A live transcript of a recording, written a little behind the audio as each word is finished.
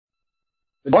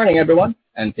Good morning, everyone,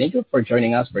 and thank you for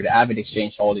joining us for the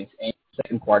AvidXchange Holdings Inc.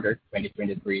 second quarter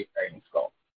 2023 earnings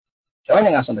call.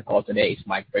 Joining us on the call today is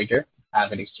Mike Frazier,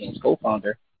 AvidXchange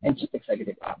co-founder and chief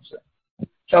executive officer,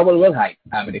 Shawal Wilhite,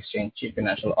 AvidXchange chief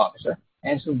financial officer,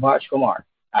 and Subhash Kumar,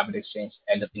 AvidXchange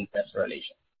head of investor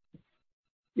relations.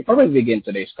 Before we begin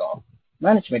today's call,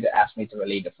 management asked me to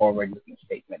relay the forward-looking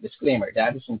statement disclaimer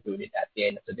that is included at the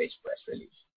end of today's press release.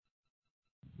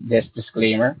 This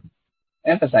disclaimer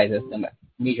emphasizes the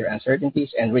major uncertainties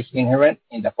and risks inherent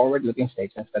in the forward-looking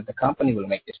statements that the company will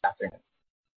make this afternoon.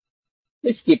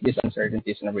 Please keep these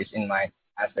uncertainties and risks in mind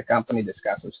as the company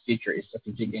discusses future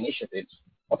strategic initiatives,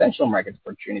 potential market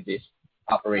opportunities,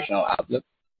 operational outlook,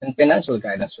 and financial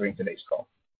guidance during today's call.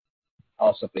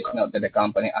 Also, please note that the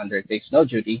company undertakes no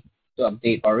duty to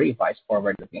update or revise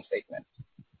forward-looking statements.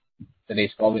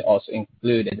 Today's call will also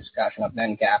include a discussion of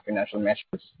non-GAAP financial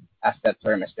measures as that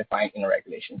term is defined in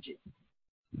Regulation G.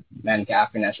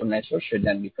 Non-GAAP financial measures should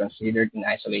then be considered in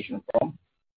isolation from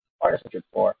or as substitute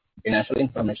for financial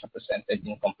information presented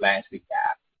in compliance with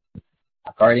GAAP.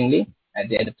 Accordingly, at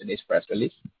the end of today's press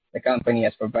release, the company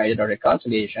has provided a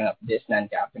reconciliation of these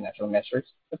non-GAAP financial measures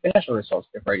to financial results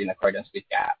prepared in accordance with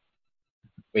GAAP.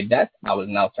 With that, I will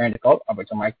now turn the call over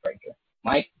to Mike Frazier.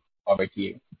 Mike, over to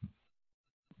you.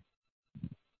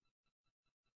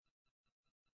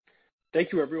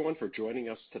 Thank you, everyone, for joining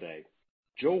us today.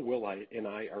 Joe Wilhite and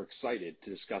I are excited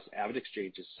to discuss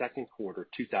AvidXchange's second quarter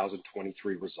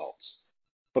 2023 results.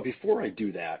 But before I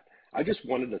do that, I just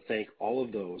wanted to thank all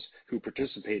of those who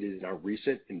participated in our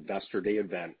recent Investor Day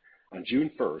event on June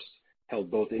 1st,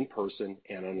 held both in person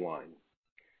and online.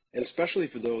 And especially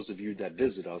for those of you that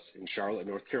visit us in Charlotte,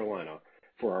 North Carolina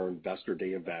for our Investor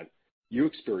Day event, you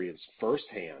experienced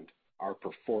firsthand our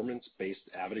performance-based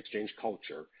AvidXchange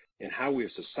culture and how we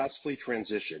have successfully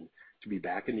transitioned to be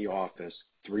back in the office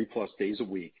 3+ days a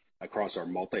week across our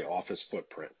multi-office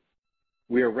footprint.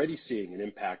 We are already seeing an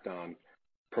impact on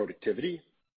productivity,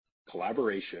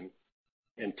 collaboration,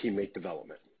 and teammate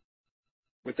development.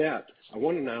 With that, I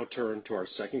want to now turn to our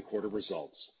second quarter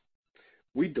results.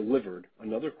 We delivered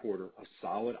another quarter of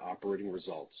solid operating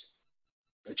results,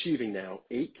 achieving now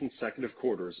 8 consecutive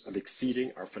quarters of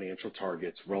exceeding our financial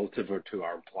targets relative to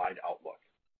our implied outlook.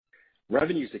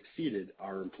 Revenues exceeded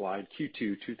our implied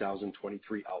Q2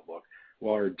 2023 outlook,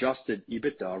 while our adjusted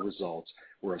EBITDA results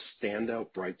were a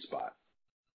standout bright spot,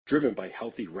 driven by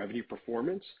healthy revenue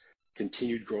performance,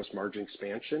 continued gross margin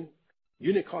expansion,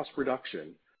 unit cost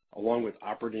reduction, along with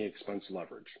operating expense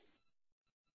leverage.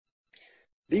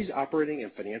 These operating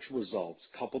and financial results,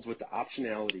 coupled with the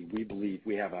optionality we believe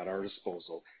we have at our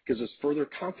disposal, gives us further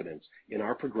confidence in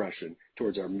our progression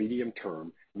towards our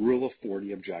medium-term Rule of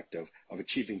 40 objective of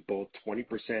achieving both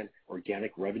 20%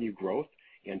 organic revenue growth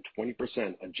and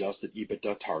 20% adjusted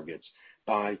EBITDA targets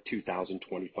by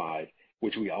 2025,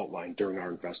 which we outlined during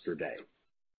our Investor Day.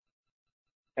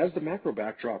 As the macro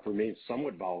backdrop remains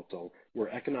somewhat volatile, where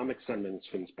economic sentiment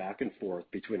swings back and forth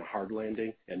between a hard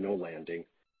landing and no landing,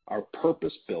 our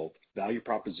purpose-built value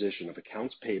proposition of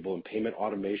accounts payable and payment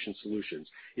automation solutions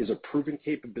is a proven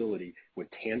capability with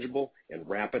tangible and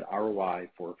rapid ROI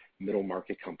for middle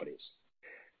market companies.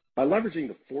 By leveraging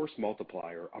the force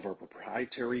multiplier of our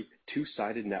proprietary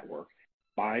two-sided network,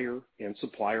 buyer and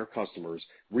supplier customers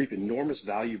reap enormous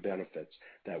value benefits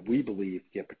that we believe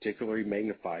get particularly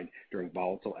magnified during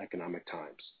volatile economic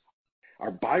times.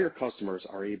 Our buyer customers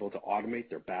are able to automate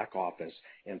their back office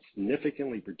and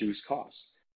significantly reduce costs,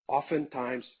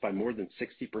 oftentimes by more than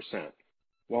 60%,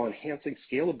 while enhancing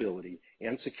scalability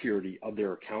and security of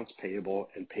their accounts payable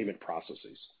and payment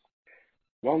processes.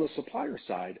 While on the supplier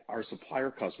side, our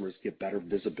supplier customers get better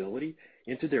visibility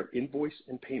into their invoice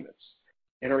and payments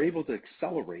and are able to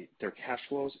accelerate their cash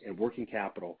flows and working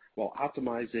capital while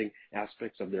optimizing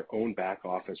aspects of their own back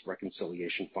office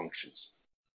reconciliation functions.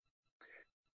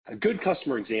 A good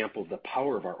customer example of the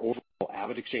power of our overall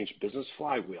AvidXchange business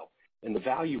flywheel and the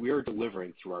value we are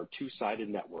delivering through our two-sided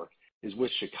network is with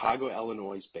Chicago,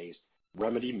 Illinois-based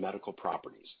Remedy Medical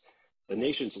Properties, the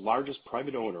nation's largest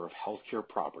private owner of healthcare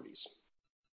properties.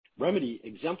 Remedy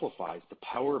exemplifies the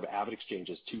power of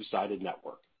AvidXchange's two-sided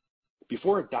network.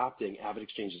 Before adopting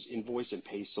AvidXchange's invoice and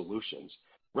pay solutions,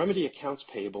 Remedy accounts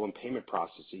payable and payment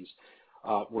processes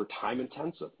were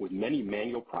time-intensive with many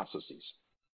manual processes.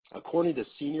 According to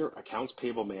Senior Accounts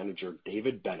Payable Manager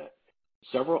David Bennett,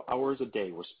 several hours a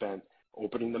day were spent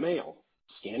opening the mail,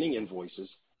 scanning invoices,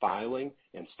 filing,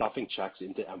 and stuffing checks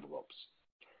into envelopes.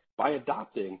 By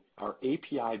adopting our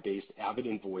API-based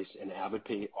AvidInvoice and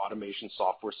AvidPay automation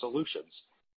software solutions,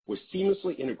 which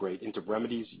seamlessly integrate into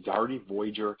Remedy's Yardi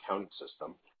Voyager accounting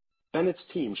system, Bennett's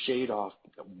team shaved off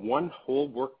one whole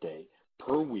workday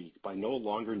per week by no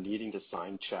longer needing to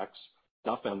sign checks,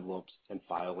 stuff envelopes, and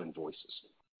file invoices.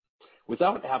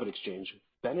 Without AvidXchange,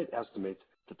 Bennett estimates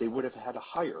that they would have had to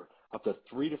hire up to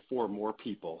 3 to 4 more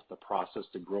people to process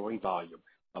the growing volume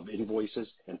of invoices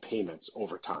and payments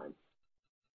over time.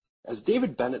 As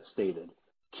David Bennett stated,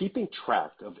 keeping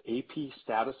track of AP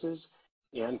statuses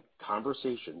and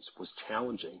conversations was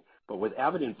challenging, but with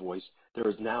AvidInvoice, there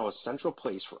is now a central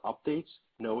place for updates,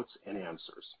 notes, and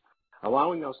answers,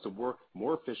 allowing us to work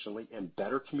more efficiently and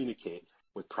better communicate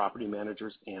with property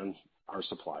managers and our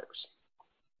suppliers.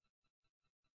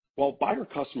 While buyer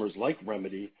customers like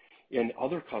Remedy and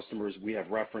other customers we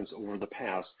have referenced over the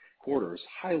past quarters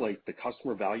highlight the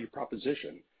customer value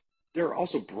proposition, there are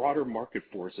also broader market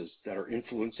forces that are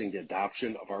influencing the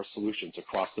adoption of our solutions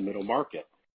across the middle market,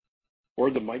 or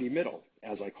the mighty middle,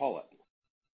 as I call it.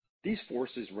 These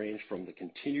forces range from the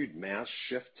continued mass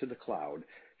shift to the cloud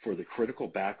for the critical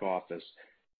back office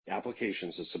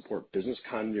applications to support business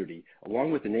continuity,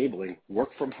 along with enabling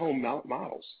work-from-home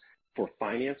models for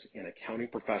finance and accounting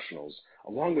professionals,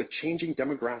 along with changing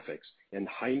demographics and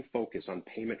heightened focus on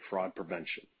payment fraud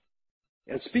prevention.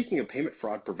 And speaking of payment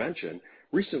fraud prevention,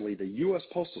 recently the U.S.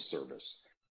 Postal Service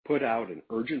put out an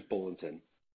urgent bulletin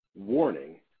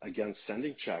warning against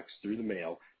sending checks through the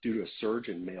mail due to a surge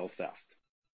in mail theft.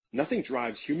 Nothing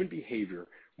drives human behavior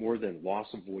more than loss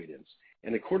avoidance,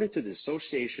 and according to the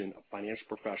Association of Financial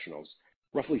Professionals,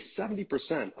 roughly 70%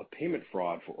 of payment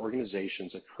fraud for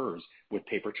organizations occurs with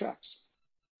paper checks.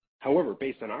 However,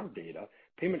 based on our data,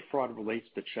 payment fraud relates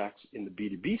to checks in the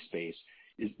B2B space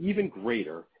is even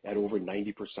greater at over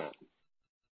 90%.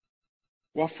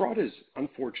 While fraud is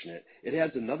unfortunate, it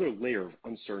adds another layer of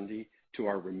uncertainty to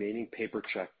our remaining paper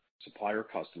check supplier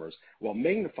customers while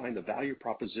magnifying the value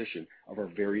proposition of our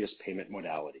various payment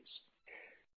modalities.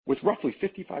 With roughly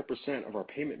 55% of our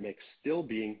payment mix still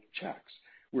being checks,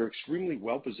 we're extremely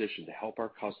well positioned to help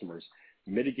our customers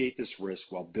mitigate this risk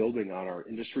while building on our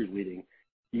industry-leading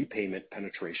e-payment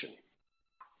penetration.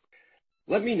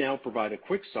 Let me now provide a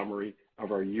quick summary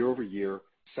of our year-over-year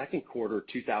second quarter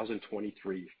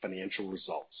 2023 financial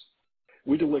results.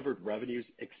 We delivered revenues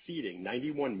exceeding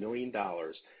 $91 million,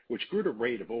 which grew at a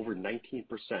rate of over 19%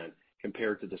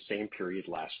 compared to the same period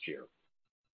last year.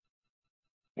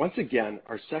 Once again,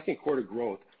 our second quarter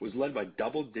growth was led by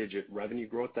double-digit revenue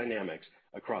growth dynamics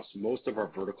across most of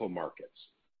our vertical markets.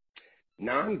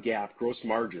 Non-GAAP gross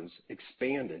margins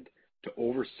expanded to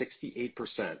over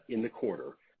 68% in the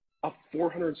quarter, up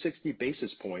 460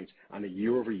 basis points on a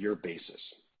year-over-year basis.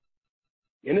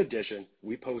 In addition,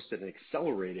 we posted an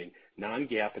accelerating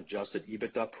non-GAAP adjusted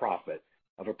EBITDA profit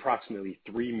of approximately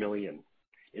 $3 million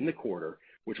in the quarter,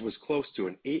 which was close to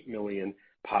an $8 million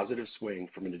positive swing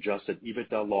from an adjusted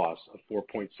EBITDA loss of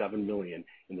 $4.7 million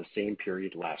in the same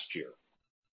period last year.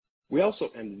 We also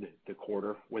ended the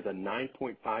quarter with a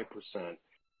 9.5%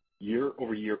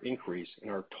 year-over-year increase in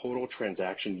our total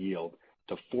transaction yield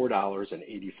to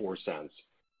 $4.84,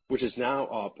 which is now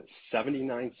up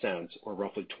 79 cents or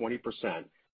roughly 20%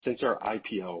 since our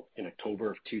IPO in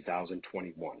October of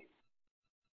 2021.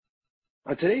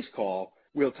 On today's call,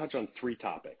 we'll touch on 3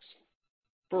 topics.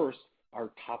 First,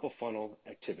 our top-of-funnel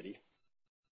activity.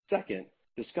 Second,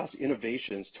 discuss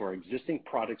innovations to our existing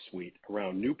product suite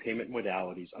around new payment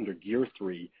modalities under Gear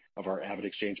 3 of our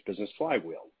AvidXchange business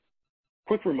flywheel.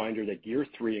 Quick reminder that Gear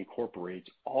 3 incorporates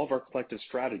all of our collective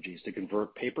strategies to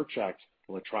convert paper checks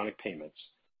to electronic payments,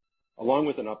 along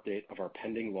with an update of our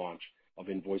pending launch of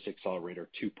Invoice Accelerator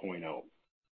 2.0.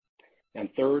 And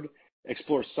third,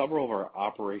 explore several of our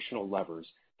operational levers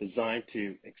designed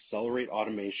to accelerate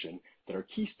automation that are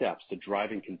key steps to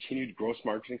driving continued gross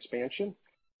margin expansion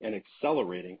and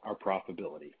accelerating our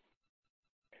profitability.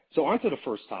 So on to the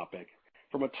first topic.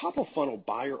 From a top-of-funnel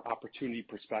buyer opportunity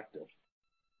perspective,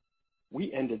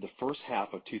 we ended the first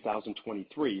half of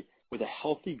 2023 with a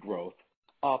healthy growth,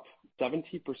 up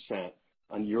 70%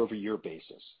 on year-over-year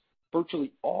basis.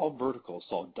 Virtually all verticals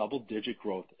saw double-digit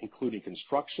growth, including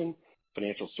construction,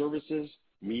 financial services,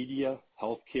 media,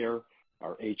 healthcare,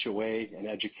 our HOA, and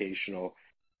educational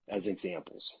as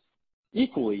examples.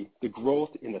 Equally, the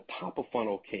growth in the top of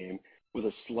funnel came with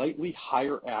a slightly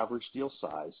higher average deal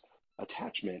size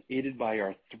attachment aided by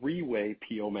our 3-way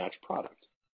PO match product.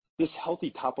 This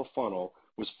healthy top of funnel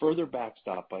was further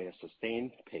backstopped by a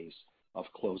sustained pace of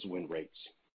close win rates.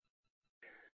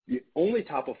 The only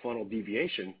top of funnel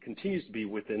deviation continues to be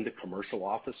within the commercial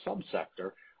office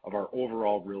subsector of our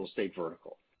overall real estate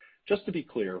vertical. Just to be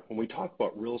clear, when we talk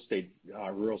about real estate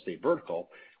vertical,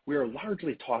 we are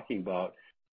largely talking about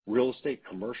real estate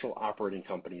commercial operating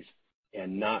companies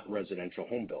and not residential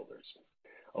home builders.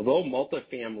 Although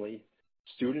multifamily,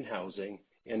 student housing,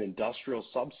 and industrial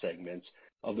subsegments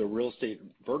of the real estate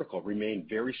vertical remain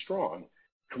very strong,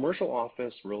 commercial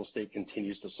office real estate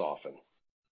continues to soften.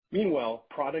 Meanwhile,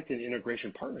 product and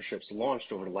integration partnerships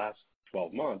launched over the last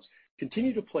 12 months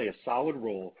continue to play a solid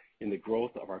role in the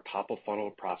growth of our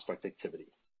top-of-funnel prospect activity.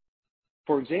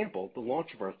 For example, the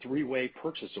launch of our three-way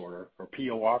purchase order, or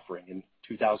PO offering in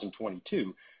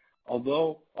 2022,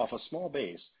 although off a small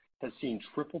base, has seen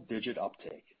triple-digit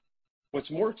uptake. What's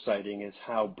more exciting is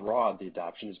how broad the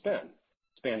adoption has been,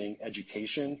 spanning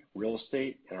education, real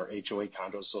estate, and our HOA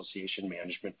condo association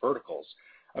management verticals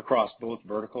across both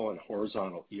vertical and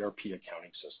horizontal ERP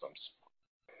accounting systems.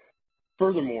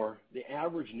 Furthermore, the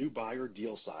average new buyer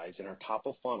deal size in our top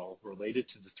of funnel related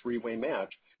to the three-way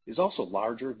match is also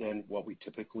larger than what we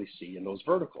typically see in those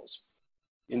verticals.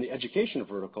 In the education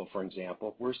vertical, for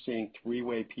example, we're seeing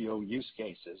three-way PO use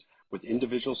cases with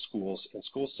individual schools and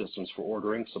school systems for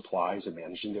ordering supplies and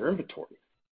managing their inventory.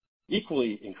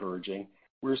 Equally encouraging,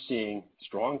 we're seeing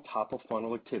strong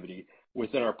top-of-funnel activity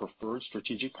within our preferred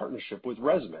strategic partnership with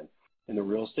Resman in the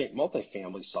real estate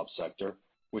multifamily subsector,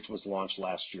 which was launched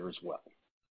last year as well.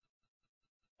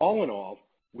 All in all,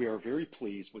 we are very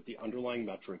pleased with the underlying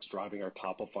metrics driving our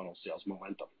top-of-funnel sales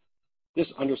momentum. This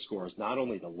underscores not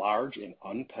only the large and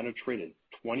unpenetrated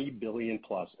 $20 billion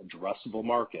plus addressable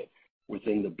market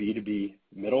within the B2B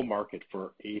middle market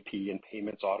for AP and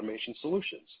payments automation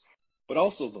solutions, but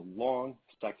also the long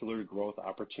secular growth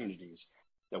opportunities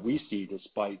that we see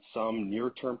despite some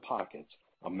near-term pockets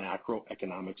of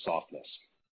macroeconomic softness.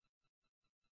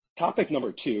 Topic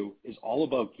number 2 is all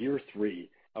about gear 3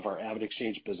 of our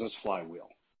AvidXchange business flywheel,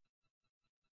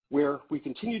 where we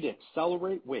continue to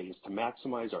accelerate ways to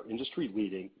maximize our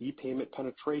industry-leading e-payment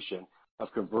penetration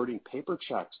of converting paper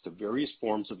checks to various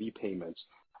forms of e-payments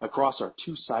across our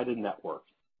two-sided network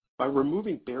by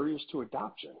removing barriers to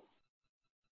adoption,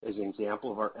 as an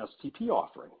example of our STP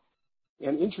offering,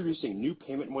 and introducing new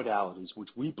payment modalities, which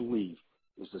we believe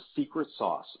is the secret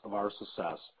sauce of our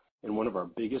success and one of our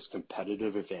biggest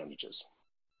competitive advantages.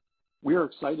 We are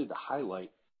excited to highlight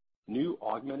new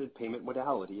augmented payment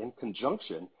modality in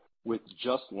conjunction with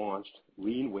just launched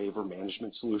lien waiver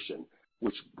management solution,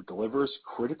 which delivers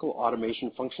critical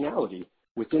automation functionality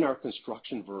within our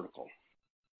construction vertical.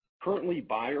 Currently,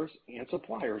 buyers and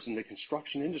suppliers in the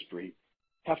construction industry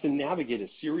have to navigate a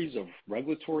series of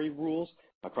regulatory rules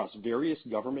across various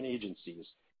government agencies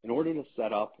in order to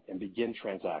set up and begin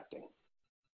transacting.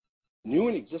 New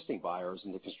and existing buyers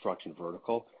in the construction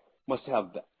vertical must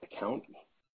have account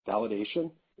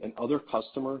validation and other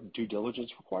customer due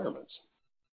diligence requirements,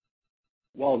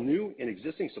 while new and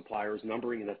existing suppliers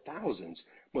numbering in the thousands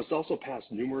must also pass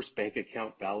numerous bank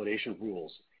account validation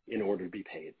rules in order to be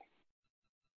paid.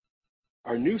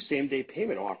 Our new same-day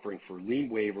payment offering for lien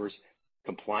waivers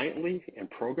compliantly and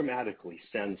programmatically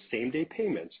sends same-day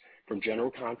payments from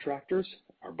general contractors,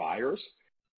 our buyers,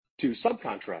 to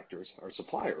subcontractors, our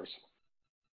suppliers.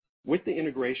 With the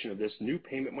integration of this new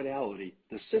payment modality,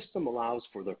 the system allows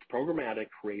for the programmatic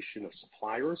creation of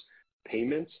suppliers,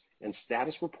 payments, and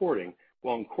status reporting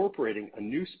while incorporating a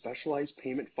new specialized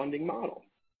payment funding model.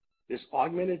 This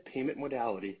augmented payment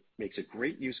modality makes a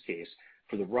great use case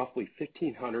for the roughly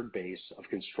 1,500 base of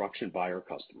construction buyer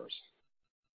customers.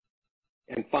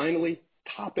 And finally,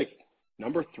 topic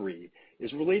number 3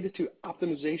 is related to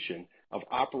optimization of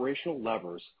operational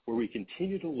levers, where we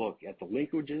continue to look at the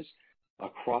linkages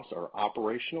across our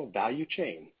operational value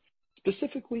chain,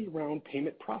 specifically around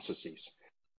payment processes,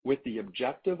 with the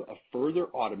objective of further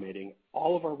automating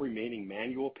all of our remaining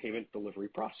manual payment delivery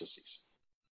processes.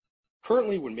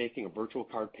 Currently, when making a virtual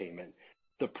card payment,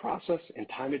 the process and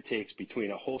time it takes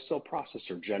between a wholesale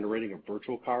processor generating a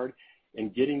virtual card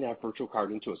and getting that virtual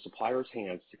card into a supplier's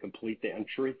hands to complete the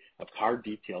entry of card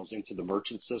details into the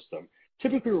merchant system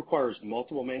typically requires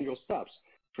multiple manual steps,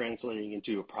 translating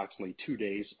into approximately 2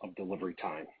 days of delivery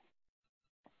time.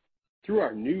 Through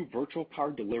our new virtual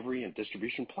card delivery and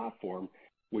distribution platform,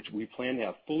 which we plan to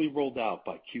have fully rolled out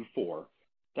by Q4,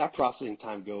 that processing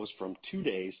time goes from 2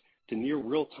 days to near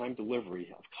real-time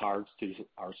delivery of cards to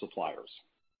our suppliers.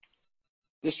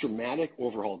 This dramatic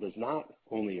overhaul does not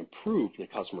only improve the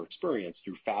customer experience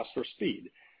through faster speed,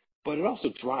 but it also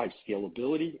drives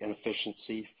scalability and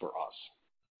efficiency for us.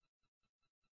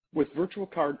 With virtual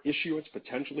card issuance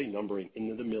potentially numbering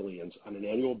into the millions on an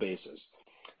annual basis,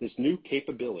 this new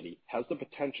capability has the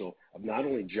potential of not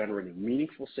only generating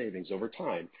meaningful savings over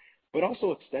time, but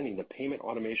also extending the payment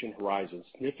automation horizon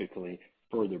significantly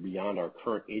further beyond our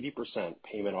current 80%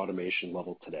 payment automation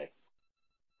level today.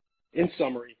 In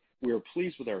summary, we are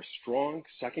pleased with our strong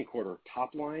second quarter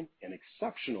top line and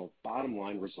exceptional bottom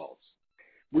line results.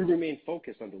 We remain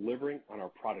focused on delivering on our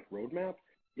product roadmap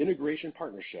integration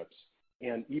partnerships,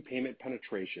 and e-payment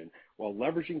penetration while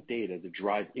leveraging data to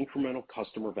drive incremental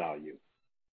customer value.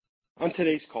 On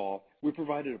today's call, we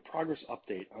provided a progress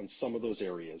update on some of those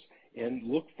areas and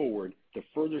look forward to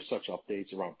further such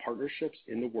updates around partnerships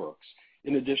in the works,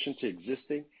 in addition to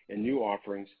existing and new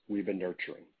offerings we've been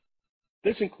nurturing.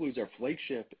 This includes our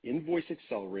flagship Invoice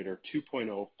Accelerator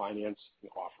 2.0 finance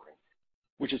offering,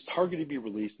 which is targeted to be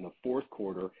released in the fourth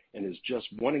quarter and is just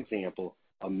one example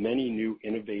of many new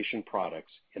innovation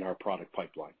products in our product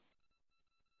pipeline.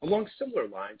 Along similar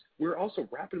lines, we're also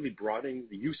rapidly broadening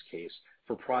the use case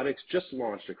for products just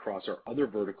launched across our other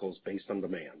verticals based on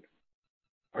demand.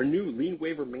 Our new lien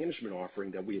waiver management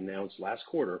offering that we announced last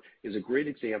quarter is a great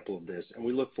example of this, and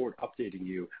we look forward to updating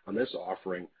you on this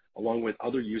offering along with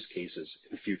other use cases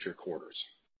in future quarters.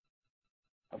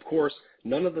 Of course,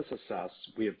 none of the success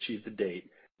we have achieved to date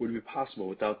would be possible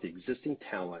without the existing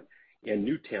talent and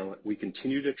new talent we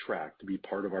continue to attract to be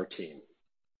part of our team.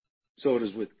 So it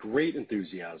is with great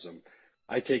enthusiasm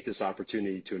I take this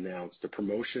opportunity to announce the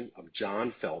promotion of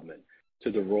John Feldman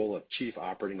to the role of Chief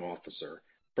Operating Officer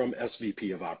from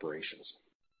SVP of Operations.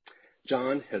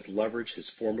 John has leveraged his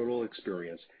formidable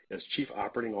experience as Chief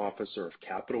Operating Officer of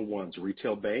Capital One's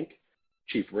retail bank,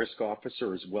 Chief Risk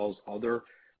Officer, as well as other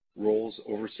roles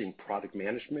overseeing product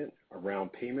management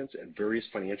around payments at various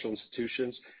financial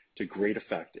institutions to great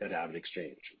effect at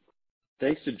AvidXchange.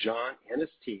 Thanks to John and his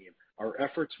team, our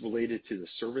efforts related to the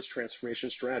service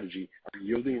transformation strategy are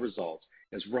yielding results,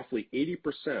 as roughly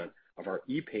 80% of our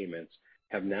e-payments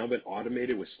have now been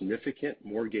automated with significant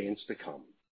more gains to come.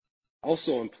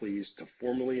 Also, I'm pleased to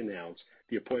formally announce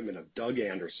the appointment of Doug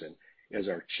Anderson as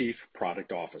our Chief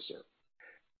Product Officer.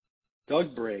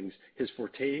 Doug brings his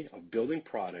forte of building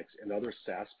products and other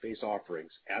SaaS-based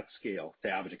offerings at scale to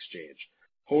AvidXchange,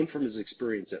 honed from his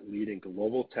experience at leading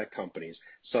global tech companies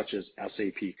such as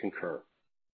SAP Concur.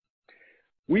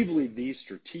 We believe these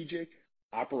strategic,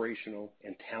 operational,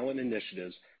 and talent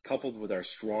initiatives, coupled with our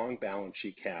strong balance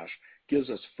sheet cash, gives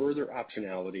us further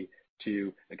optionality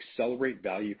to accelerate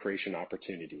value creation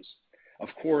opportunities. Of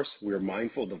course, we are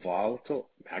mindful of the volatile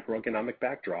macroeconomic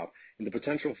backdrop and the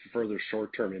potential for further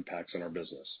short-term impacts on our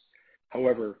business.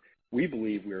 However, we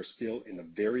believe we are still in the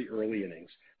very early innings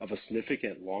of a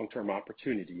significant long-term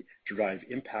opportunity to drive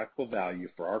impactful value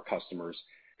for our customers,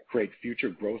 create future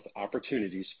growth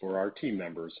opportunities for our team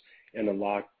members, and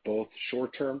unlock both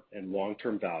short-term and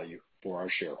long-term value for our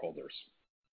shareholders.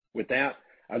 With that,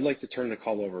 I'd like to turn the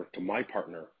call over to my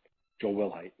partner, Joel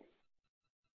Wilhite.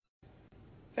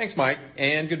 Thanks, Mike,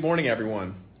 and good morning,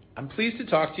 everyone. I'm pleased to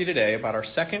talk to you today about our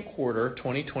second quarter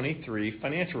 2023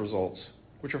 financial results,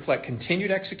 which reflect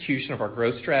continued execution of our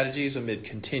growth strategies amid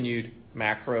continued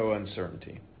macro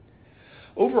uncertainty.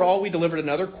 Overall, we delivered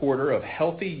another quarter of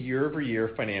healthy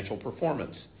year-over-year financial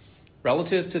performance.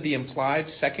 Relative to the implied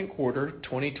second quarter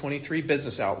 2023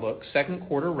 business outlook, second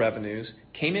quarter revenues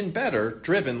came in better,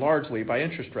 driven largely by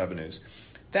interest revenues.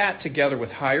 That, together with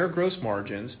higher gross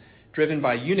margins, driven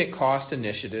by unit cost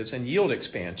initiatives and yield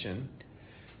expansion,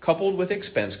 coupled with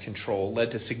expense control,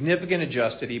 led to significant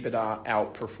adjusted EBITDA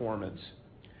outperformance.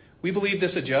 We believe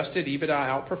this adjusted EBITDA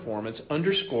outperformance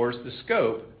underscores the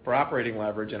scope for operating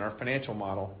leverage in our financial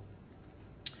model.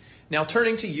 Now,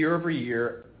 turning to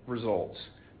year-over-year results.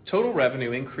 Total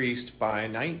revenue increased by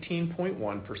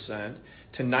 19.1%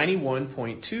 to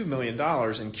 $91.2 million in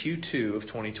Q2 of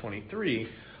 2023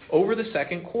 over the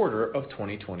second quarter of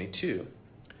 2022.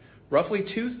 Roughly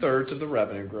two-thirds of the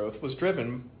revenue growth was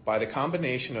driven by the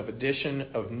combination of addition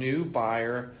of new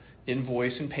buyer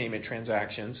invoice and payment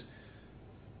transactions,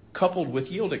 coupled with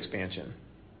yield expansion.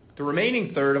 The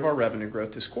remaining third of our revenue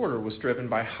growth this quarter was driven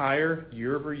by higher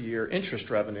year-over-year interest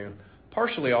revenue,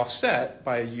 partially offset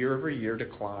by a year-over-year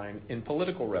decline in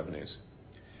political revenues.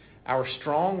 Our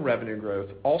strong revenue growth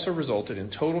also resulted in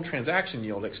total transaction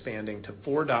yield expanding to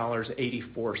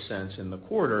 $4.84 in the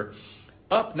quarter,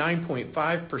 up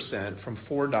 9.5% from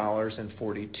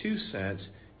 $4.42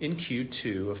 in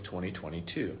Q2 of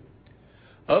 2022.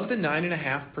 Of the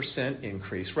 9.5%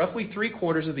 increase, roughly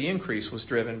three-quarters of the increase was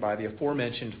driven by the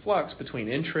aforementioned flux between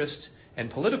interest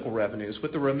and political revenues,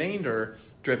 with the remainder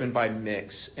driven by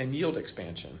mix and yield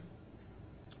expansion.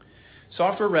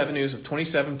 Software revenues of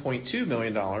 $27.2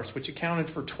 million, which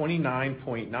accounted for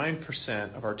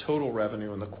 29.9% of our total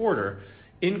revenue in the quarter,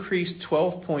 increased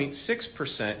 12.6%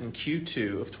 in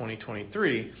Q2 of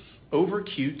 2023 over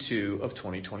Q2 of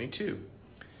 2022.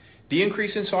 The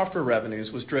increase in software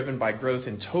revenues was driven by growth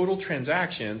in total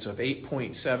transactions of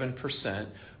 8.7%,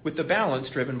 with the balance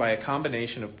driven by a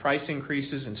combination of price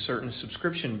increases in certain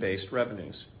subscription-based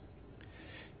revenues.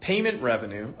 Payment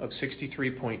revenue of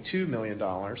 $63.2 million,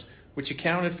 which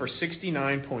accounted for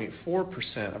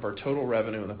 69.4% of our total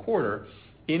revenue in the quarter,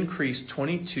 increased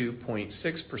 22.6%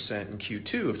 in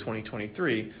Q2 of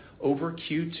 2023 over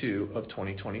Q2 of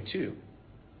 2022.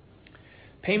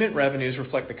 Payment revenues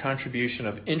reflect the contribution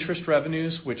of interest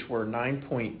revenues, which were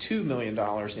 $9.2 million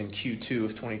in Q2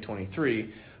 of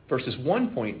 2023 versus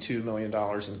 $1.2 million in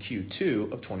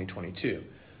Q2 of 2022.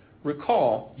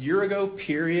 Recall, year-ago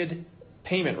period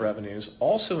payment revenues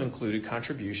also included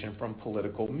contribution from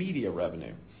political media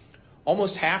revenue.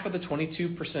 Almost half of the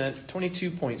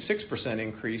 22.6%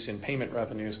 increase in payment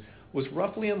revenues was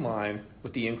roughly in line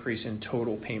with the increase in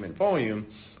total payment volume,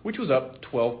 which was up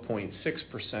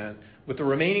 12.6%, with the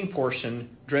remaining portion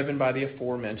driven by the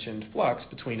aforementioned flux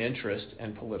between interest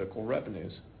and political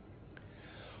revenues.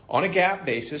 On a GAAP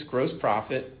basis, gross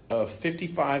profit of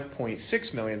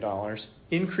 $55.6 million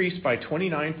increased by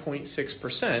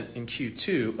 29.6% in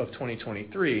Q2 of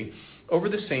 2023 over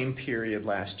the same period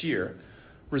last year,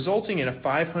 resulting in a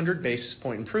 500 basis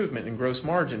point improvement in gross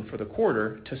margin for the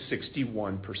quarter to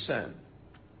 61%.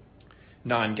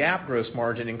 Non-GAAP gross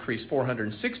margin increased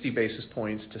 460 basis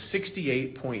points to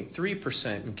 68.3%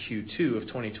 in Q2 of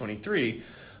 2023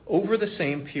 over the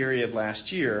same period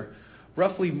last year,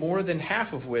 roughly more than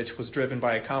half of which was driven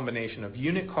by a combination of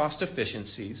unit cost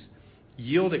efficiencies,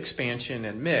 yield expansion,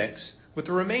 and mix, with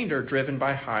the remainder driven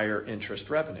by higher interest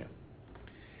revenue.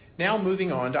 Now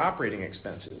moving on to operating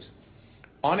expenses.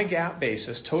 On a GAAP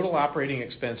basis, total operating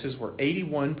expenses were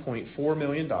 $81.4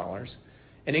 million,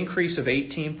 an increase of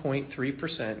 18.3%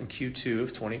 in Q2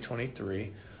 of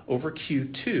 2023 over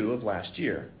Q2 of last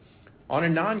year. On a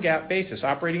non-GAAP basis,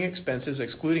 operating expenses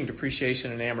excluding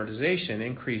depreciation and amortization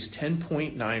increased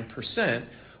 10.9%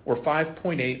 or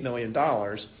 $5.8 million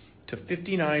to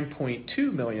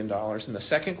 $59.2 million in the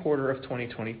second quarter of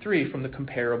 2023 from the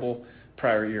comparable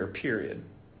prior year period.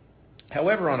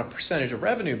 However, on a percentage of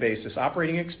revenue basis,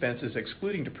 operating expenses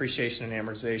excluding depreciation and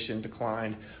amortization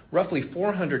declined roughly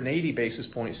 480 basis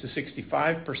points to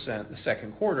 65% in the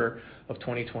second quarter of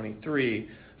 2023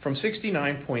 from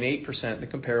 69.8% in the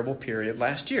comparable period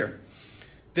last year.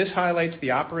 This highlights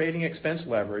the operating expense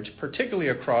leverage, particularly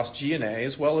across G&A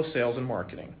as well as sales and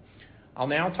marketing. I'll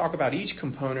now talk about each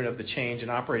component of the change in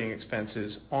operating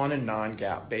expenses on a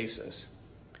non-GAAP basis.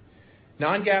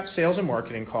 Non-GAAP sales and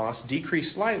marketing costs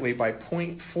decreased slightly by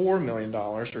 $0.4 million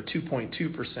or 2.2%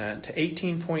 to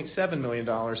 $18.7 million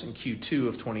in Q2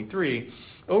 of 23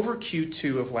 over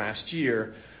Q2 of last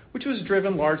year, which was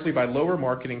driven largely by lower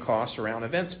marketing costs around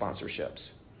event sponsorships.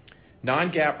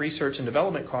 Non-GAAP research and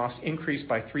development costs increased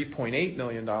by $3.8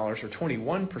 million or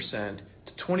 21%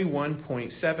 to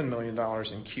 $21.7 million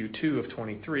in Q2 of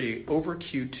 23 over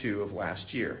Q2 of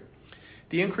last year.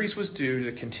 The increase was due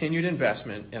to the continued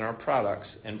investment in our products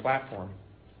and platform.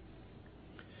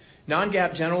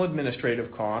 Non-GAAP general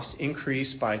administrative costs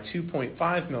increased by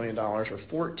 $2.5 million or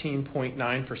 14.9%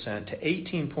 to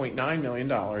 $18.9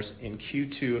 million in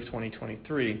Q2 of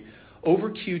 2023 over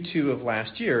Q2 of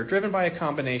last year, driven by a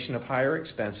combination of higher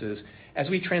expenses as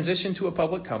we transition to a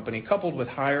public company, coupled with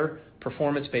higher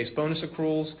performance-based bonus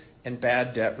accruals and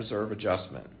bad debt reserve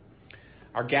adjustment.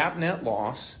 Our GAAP net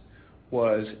loss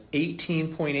was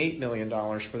 $18.8 million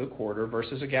for the quarter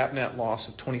versus a GAAP net loss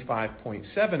of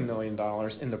 $25.7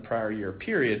 million in the prior year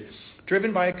period,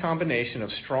 driven by a combination of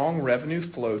strong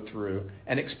revenue flow-through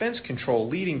and expense control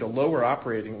leading to lower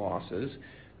operating losses,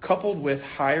 coupled with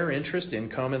higher interest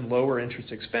income and lower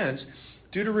interest expense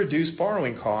due to reduced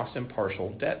borrowing costs and partial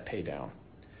debt paydown.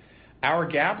 Our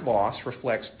GAAP loss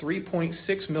reflects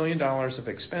 $3.6 million of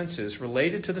expenses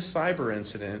related to the cyber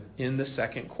incident in the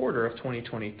second quarter of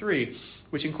 2023,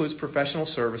 which includes professional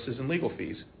services and legal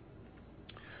fees.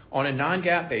 On a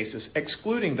non-GAAP basis,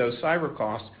 excluding those cyber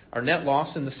costs, our net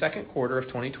loss in the second quarter of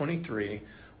 2023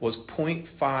 was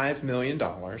 $0.5 million,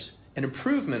 an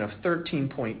improvement of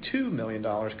 $13.2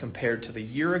 million compared to the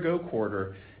year-ago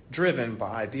quarter, driven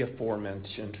by the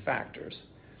aforementioned factors.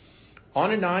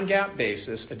 On a non-GAAP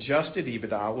basis, adjusted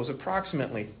EBITDA was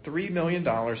approximately $3 million in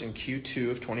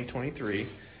Q2 of 2023,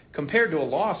 compared to a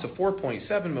loss of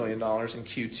 $4.7 million in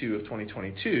Q2 of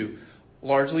 2022,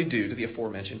 largely due to the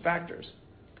aforementioned factors.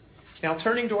 Now,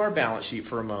 turning to our balance sheet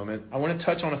for a moment, I want to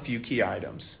touch on a few key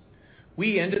items.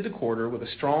 We ended the quarter with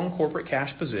a strong corporate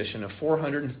cash position of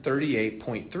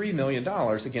 $438.3 million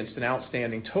against an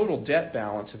outstanding total debt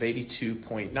balance of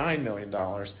 $82.9 million,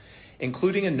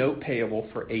 including a note payable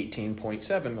for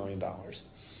 $18.7 million.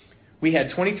 We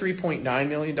had $23.9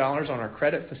 million on our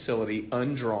credit facility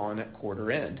undrawn at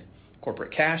quarter end.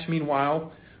 Corporate cash,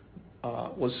 meanwhile,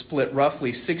 was split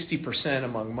roughly 60%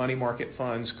 among money market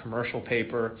funds, commercial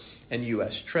paper, and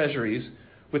U.S. Treasuries,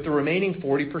 with the remaining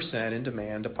 40% in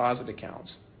demand deposit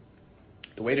accounts.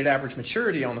 The weighted average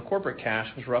maturity on the corporate cash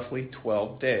was roughly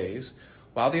 12 days,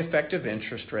 while the effective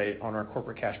interest rate on our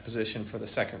corporate cash position for the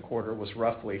second quarter was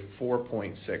roughly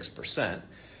 4.6%.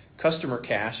 Customer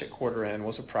cash at quarter end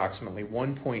was approximately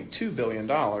 $1.2 billion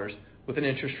with an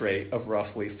interest rate of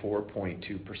roughly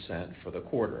 4.2% for the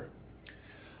quarter.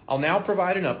 I'll now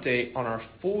provide an update on our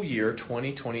full year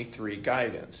 2023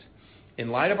 guidance. In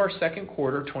light of our second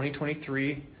quarter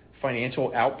 2023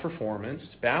 financial outperformance,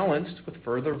 balanced with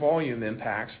further volume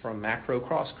impacts from macro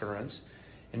crosscurrents,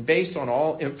 and based on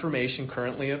all information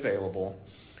currently available,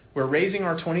 we're raising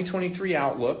our 2023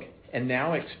 outlook and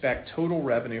now expect total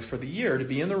revenue for the year to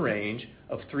be in the range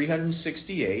of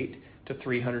 $368 to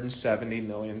 $370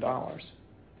 million.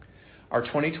 Our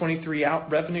 2023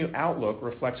 revenue outlook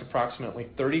reflects approximately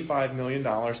 $35 million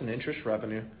in interest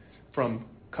revenue from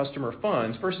customer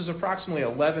funds versus approximately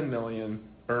 $11 million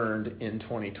earned in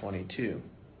 2022.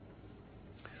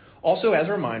 Also, as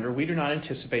a reminder, we do not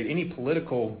anticipate any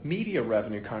political media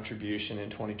revenue contribution in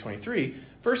 2023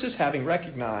 versus having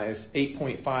recognized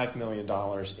 $8.5 million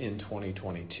in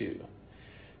 2022.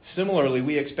 Similarly,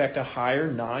 we expect a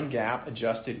higher non-GAAP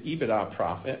adjusted EBITDA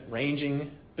profit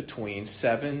ranging between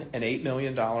 $7 and $8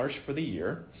 million for the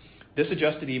year. This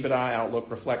adjusted EBITDA outlook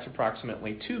reflects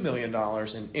approximately $2 million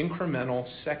in incremental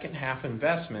second half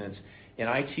investments in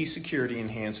IT security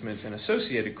enhancements and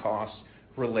associated costs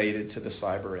related to the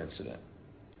cyber incident.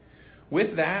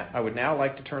 With that, I would now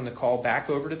like to turn the call back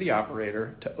over to the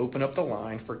operator to open up the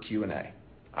line for Q&A.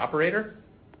 Operator?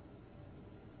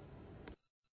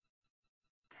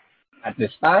 At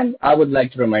this time, I would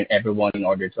like to remind everyone in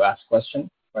order to ask questions,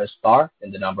 press star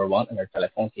and the number 1 on your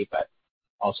telephone keypad.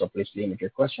 Also, please limit your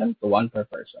question to 1 per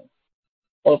person.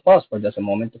 We'll pause for just a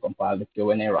moment to compile the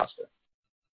Q&A roster.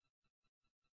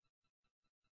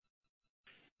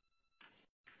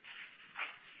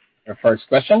 Your first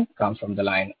question comes from the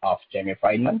line of Jamie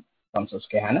Friedman from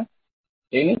Susquehanna.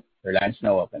 Jamie, your line's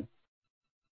now open.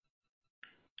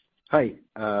 Hi,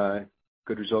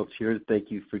 good results here.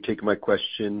 Thank you for taking my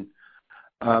question.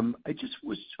 I just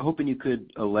was hoping you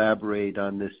could elaborate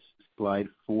on this slide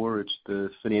 4. It's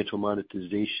the financial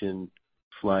monetization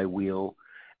flywheel.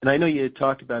 And I know you had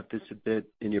talked about this a bit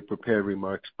in your prepared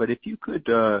remarks, but if you could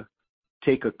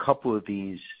take a couple of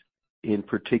these in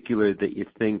particular that you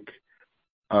think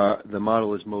the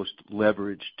model is most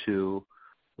leveraged to,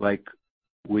 like,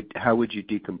 how would you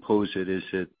decompose it? Is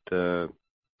it,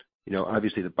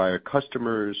 obviously the buyer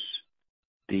customers,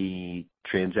 the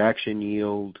transaction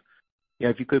yield? Yeah,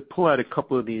 if you could pull out a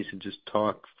couple of these and just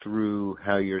talk through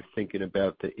how you're thinking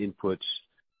about the inputs,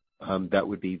 that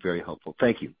would be very helpful.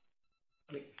 Thank you.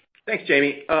 Thanks,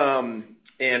 Jamie, and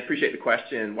appreciate the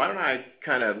question. Why don't I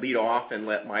kind of lead off and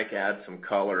let Mike add some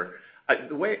color?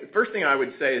 First thing I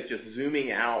would say is just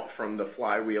zooming out from the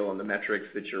flywheel and the metrics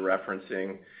that you're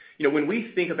referencing. When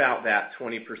we think about that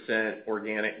 20%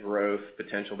 organic growth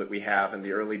potential that we have in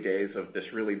the early days of this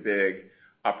really big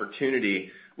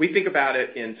opportunity, we think about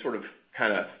it in sort of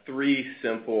kind of 3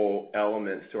 simple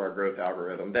elements to our growth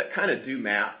algorithm that kind of do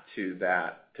map to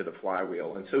the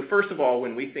flywheel. And so first of all,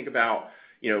 when we think about,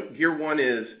 year 1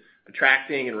 is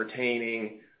attracting and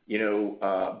retaining,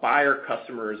 buyer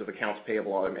customers of accounts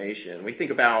payable automation. We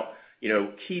think about,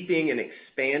 keeping and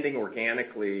expanding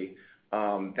organically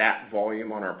that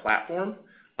volume on our platform.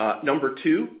 Number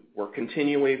 2, we're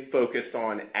continually focused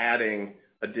on adding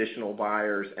additional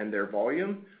buyers and their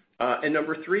volume. And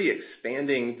number 3,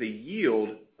 expanding the yield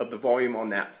of the volume on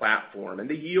that platform. And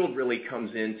the yield really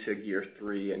comes into year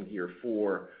 3 and year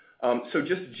 4. So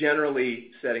just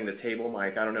generally setting the table,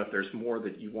 Mike, I don't know if there's more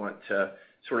that you want to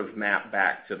sort of map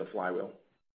back to the flywheel.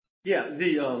 Yeah,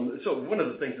 so one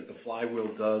of the things that the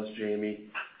flywheel does, Jamie,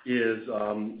 is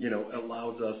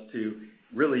allows us to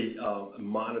really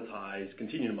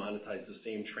continue to monetize the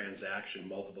same transaction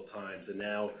multiple times. And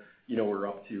now, we're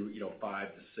up to 5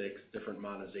 to 6 different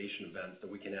monetization events that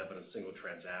we can have in a single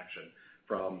transaction,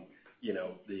 from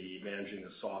the managing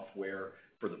the software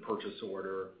for the purchase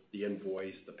order, the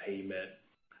invoice, the payment.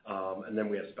 And then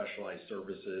we have specialized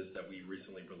services that we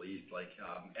recently released, like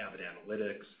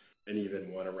AvidXchange, and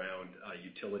even one around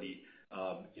utility,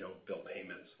 bill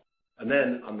payments. And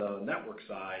then on the network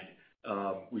side,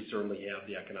 we certainly have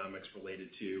the economics related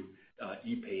to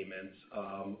e-payments,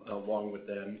 along with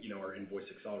them, our Invoice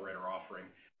Accelerator offering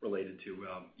related to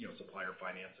supplier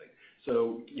financing.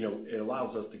 So it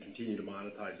allows us to continue to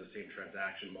monetize the same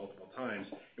transaction multiple times,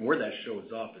 and where that shows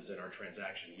up is in our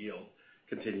transaction yield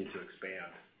continue to expand.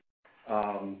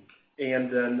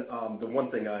 And then the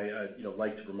one thing I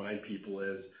like to remind people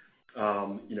is,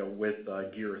 with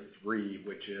gear 3,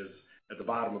 which is at the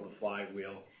bottom of the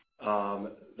flywheel,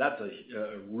 That's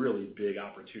a really big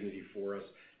opportunity for us,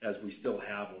 as we still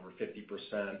have over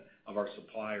 50% of our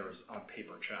suppliers on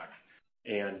paper check.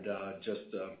 And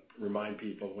just to remind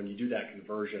people, when you do that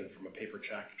conversion from a paper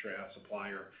check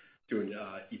supplier to an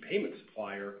e-payment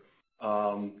supplier,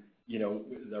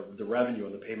 the revenue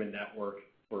on the payment network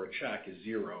for a check is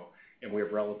zero, and we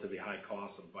have relatively high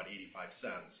costs of about 85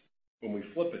 cents. When we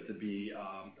flip it to be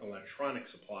an electronic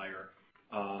supplier,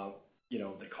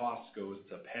 the cost goes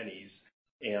to pennies,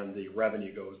 and the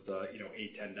revenue goes to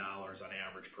 $8-10 on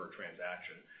average per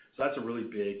transaction. So that's a really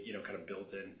big kind of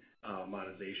built-in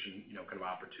monetization kind of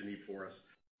opportunity for us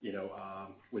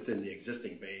within the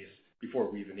existing base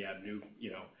before we even add new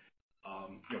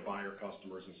buyer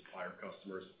customers and supplier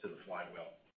customers to the flywheel.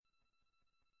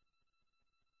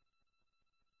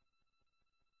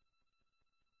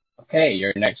 Okay,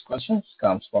 your next question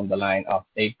comes from the line of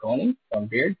Dave Koning from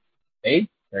Baird. Dave,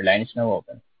 your line is now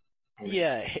open.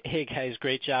 Yeah. Hey, guys.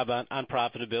 Great job on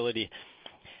profitability.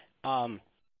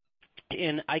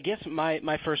 And I guess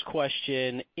my first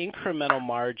question, incremental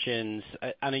margins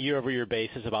on a year-over-year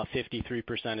basis, about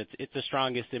 53%. It's the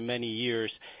strongest in many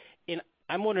years. And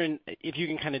I'm wondering if you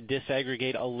can kind of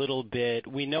disaggregate a little bit.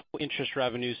 We know interest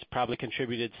revenues probably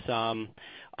contributed some,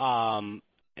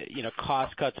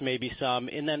 cost cuts maybe some.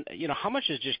 And then, how much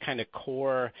is just kind of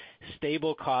core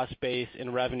stable cost base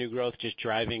and revenue growth just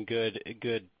driving good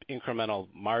incremental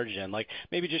margin? Like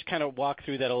maybe just kind of walk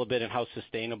through that a little bit and how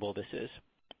sustainable this is.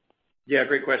 Yeah,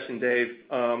 great question, Dave.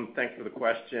 Thanks for the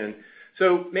question.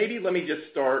 So maybe let me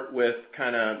just start with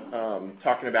kind of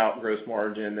talking about gross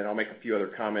margin, then I'll make a few other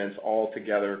comments all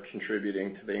together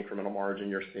contributing to the incremental margin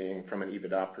you're seeing from an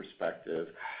EBITDA perspective.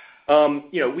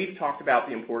 We've talked about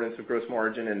the importance of gross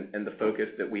margin and the focus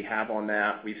that we have on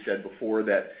that. We've said before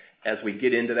that as we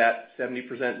get into that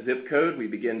 70% zip code, we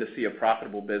begin to see a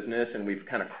profitable business, and we've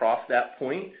kind of crossed that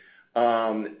point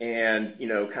and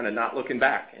kind of not looking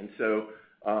back. And so,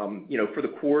 for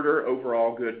the quarter,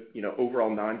 overall good, overall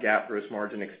non-GAAP gross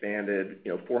margin expanded,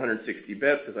 460 basis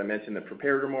points, as I mentioned in the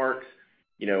prepared remarks,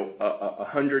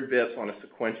 100 basis points on a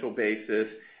sequential basis.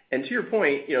 And to your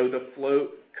point, the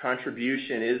float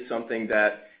contribution is something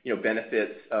that,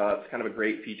 benefits, it's kind of a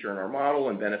great feature in our model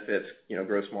and benefits,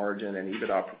 gross margin and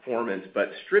EBITDA performance. But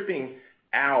stripping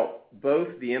out both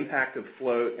the impact of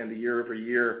float and the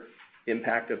year-over-year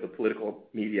impact of the political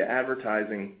media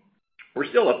advertising, we're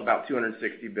still up about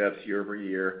 260 basis points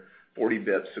year-over-year, 40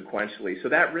 basis points sequentially. So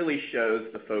that really shows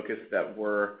the focus that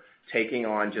we're taking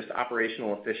on just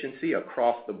operational efficiency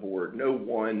across the board. No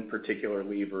one particular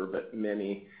lever, but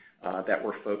many that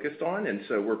we're focused on. And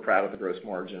so we're proud of the gross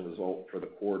margin result for the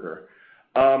quarter.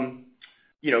 On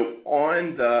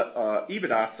the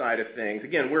EBITDA side of things,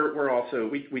 again, we're also,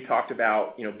 we talked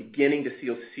about, beginning to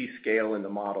see scale in the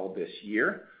model this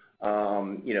year.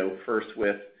 First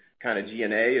with kind of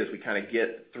G&A as we kind of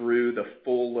get through the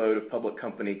full load of public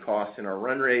company costs in our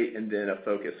run rate, and then a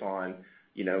focus on,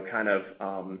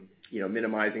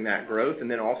 minimizing that growth.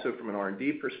 And then also from an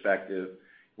R&D perspective,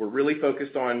 we're really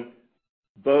focused on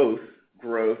both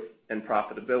growth and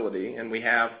profitability. And we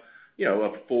have,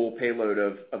 a full payload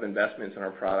of investments in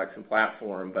our products and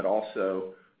platform, but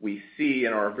also we see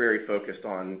and are very focused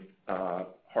on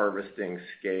harvesting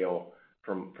scale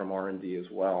from R&D as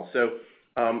well. So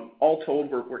all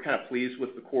told, we're kind of pleased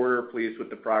with the quarter, pleased with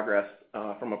the progress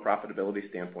from a profitability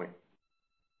standpoint.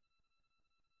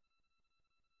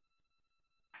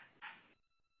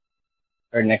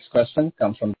 Our next question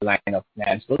comes from the line of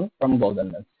Nance Will from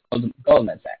Goldman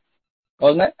Sachs.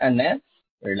 Goldman and Nance,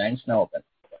 your line is now open.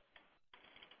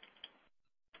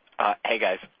 Hey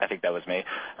guys, I think that was me.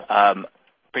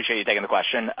 Appreciate you taking the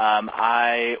question.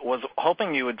 I was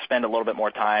hoping you would spend a little bit more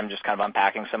time just kind of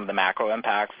unpacking some of the macro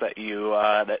impacts that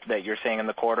you're seeing in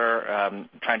the quarter,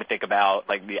 trying to think about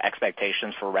like the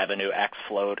expectations for revenue ex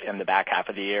float in the back half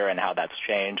of the year and how that's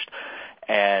changed.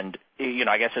 And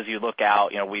I guess as you look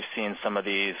out, we've seen some of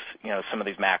these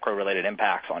macro related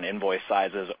impacts on invoice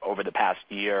sizes over the past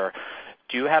year.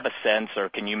 Do you have a sense, or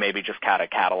can you maybe just kind of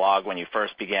catalog when you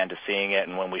first began to seeing it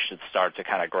and when we should start to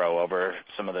kind of grow over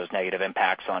some of those negative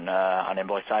impacts on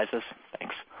invoice sizes?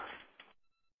 Thanks.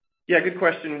 Yeah, good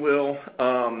question, Will.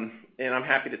 And I'm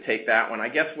happy to take that one. I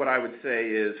guess what I would say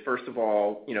is, first of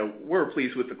all, we're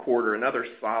pleased with the quarter, another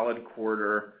solid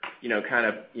quarter,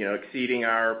 exceeding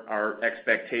our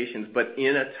expectations, but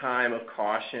in a time of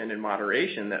caution and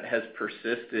moderation that has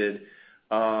persisted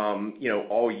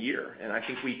all year. And I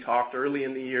think we talked early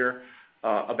in the year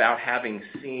about having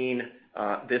seen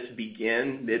this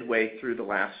begin midway through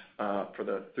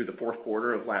the fourth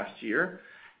quarter of last year.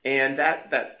 And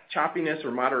that choppiness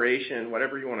or moderation,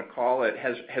 whatever you want to call it,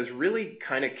 has really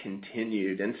kind of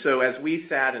continued. And so as we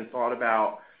sat and thought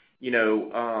about,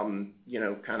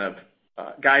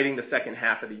 guiding the second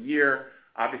half of the year,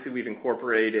 obviously we've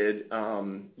incorporated,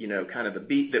 kind of the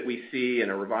beat that we see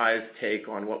and a revised take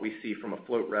on what we see from a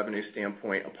float revenue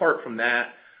standpoint. Apart from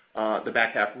that, the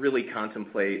back half really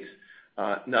contemplates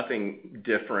nothing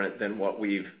different than what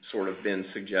we've sort of been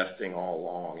suggesting all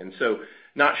along. And so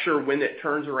not sure when it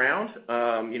turns around.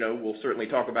 We'll certainly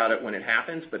talk about it when it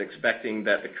happens, but expecting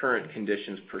that the current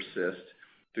conditions persist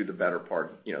through the better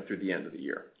part, through the end of the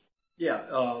year. Yeah,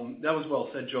 that was well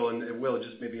said, Joe, and Will,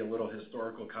 just maybe a little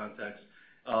historical context.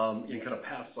 In kind of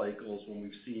past cycles when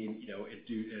we've seen,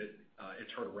 it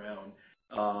turn around,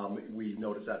 we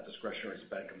notice that discretionary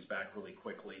spend comes back really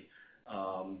quickly,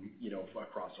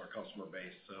 across our customer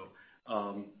base. So,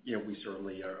 we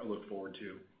certainly look forward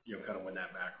to, kind of when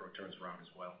that macro turns around as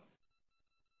well.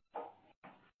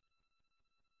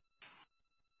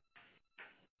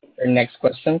 Your next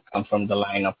question comes from the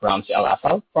line of Ramsey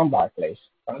El-Assal from Barclays.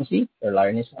 Ramsey, your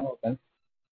line is now open.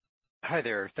 Hi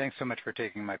there. Thanks so much for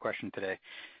taking my question today.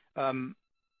 It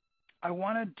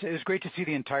was great to see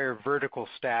the entire vertical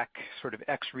stack, sort of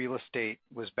ex real estate,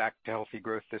 was back to healthy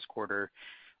growth this quarter.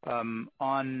 On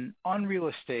real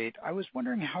estate, I was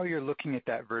wondering how you're looking at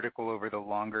that vertical over the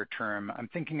longer term. I'm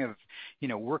thinking of,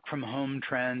 work from home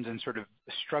trends and sort of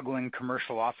struggling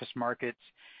commercial office markets.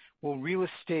 Will real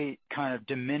estate kind of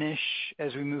diminish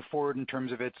as we move forward in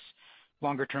terms of its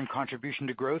longer term contribution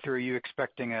to growth, or are you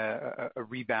expecting a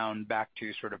rebound back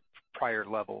to sort of prior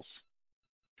levels?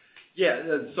 Yeah,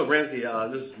 so Ramsey,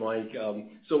 this is Mike.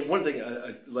 So one thing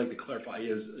I'd like to clarify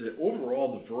is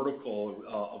overall the vertical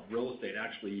of real estate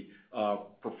actually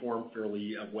performed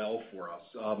fairly well for us.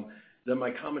 Then my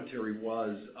commentary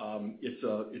was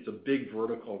it's a big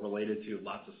vertical related to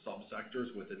lots of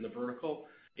subsectors within the vertical,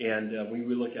 and when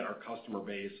we look at our customer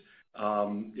base,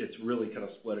 it's really kind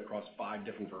of split across 5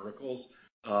 different verticals,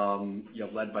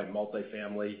 led by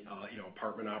multifamily,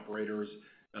 apartment operators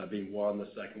being one. The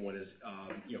second one is,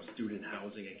 student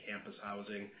housing and campus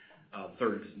housing.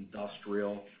 Third is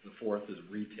industrial. The fourth is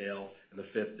retail, and the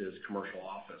fifth is commercial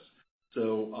office.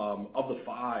 So of the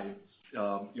 5,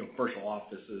 commercial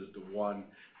office is the one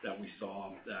that we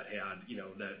saw that had,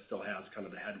 that still has kind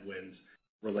of the headwinds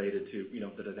related to,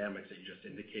 the dynamics that you just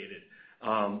indicated.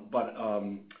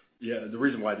 The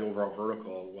reason why the overall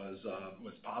vertical was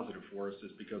positive for us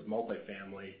is because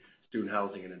multifamily, student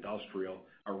housing, and industrial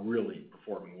are really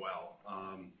performing well.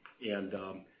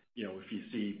 If you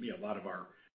see, a lot of our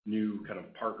new kind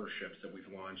of partnerships that we've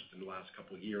launched in the last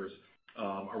couple of years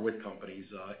are with companies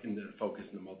focused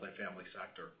in the multifamily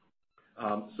sector.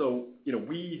 And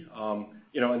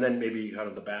then maybe kind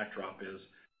of the backdrop is,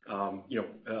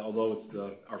 although it's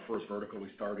our first vertical we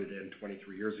started in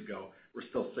 23 years ago, we're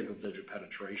still single-digit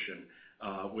penetration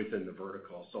within the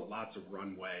vertical. So lots of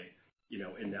runway,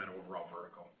 in that overall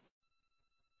vertical.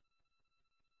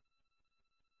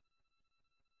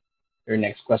 Your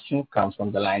next question comes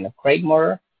from the line of Craig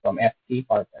Maurer from FT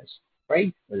Partners.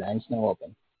 Craig, your line is now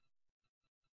open.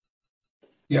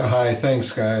 Yeah, hi. Thanks,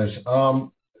 guys.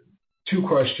 2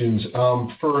 questions.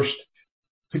 First,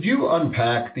 could you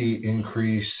unpack the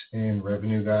increase in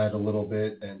revenue guide a little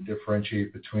bit and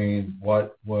differentiate between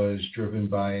what was driven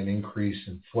by an increase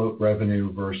in float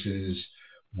revenue versus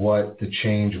what the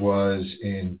change was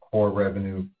in core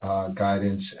revenue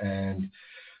guidance? And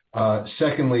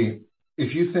secondly,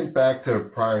 if you think back to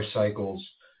prior cycles,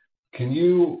 can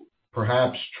you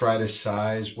perhaps try to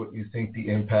size what you think the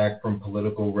impact from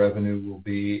political revenue will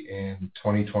be in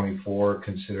 2024,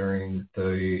 considering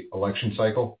the election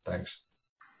cycle? Thanks.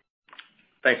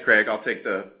 Thanks, Craig. I'll take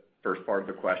the first part of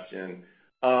the question.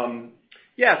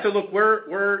 So look,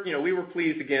 we were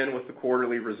pleased again with the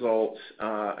quarterly results.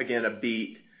 Again, a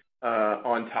beat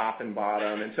on top and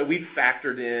bottom, and so we've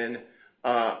factored in,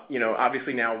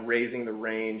 obviously now raising the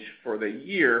range for the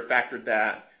year, factored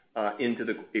that into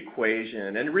the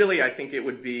equation. And really, I think it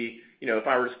would be, if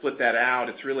I were to split that out,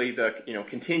 it's really the,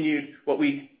 what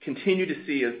we continue to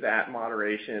see is that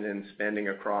moderation in spending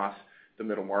across the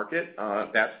middle market.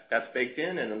 That's baked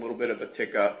in, and a little bit of a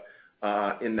tick up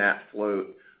in that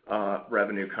float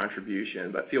revenue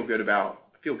contribution, but feel good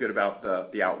about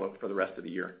the outlook for the rest of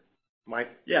the year. Mike?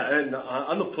 Yeah, and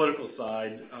on the political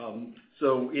side,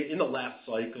 so in the last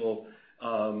cycle,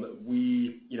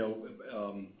 we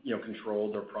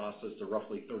controlled or processed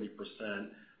roughly 30%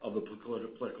 of the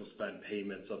political spend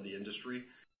payments of the industry.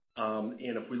 And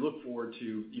if we look forward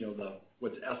to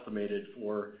what's estimated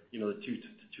for the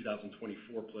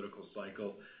 2024 political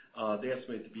cycle, they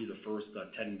estimate to be the first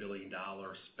 $10 billion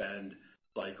spend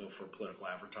cycle for political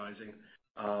advertising.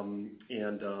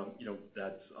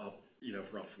 That's up,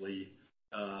 roughly,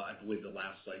 I believe the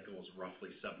last cycle was roughly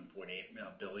 $7.8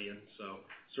 billion. So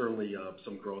certainly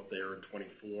some growth there in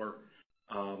 24.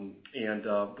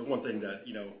 The one thing that,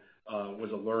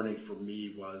 was a learning for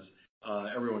me was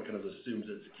everyone kind of assumes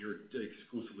it's geared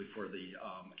exclusively for the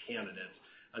candidates.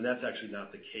 And that's actually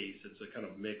not the case. It's a kind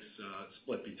of mix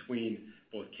split between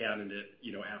both candidate,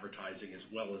 advertising as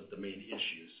well as the main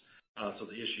issues. So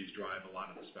the issues drive a lot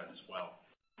of the spend as well.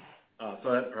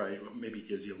 So that probably maybe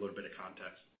gives you a little bit of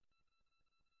context.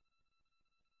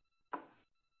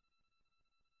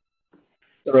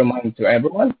 To remind to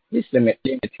everyone, please limit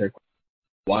your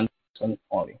one person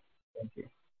only. Thank you.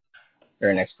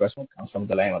 Your next question comes from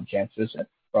the line of James Faucette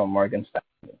from Morgan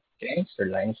Stanley. James, your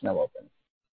line is now open.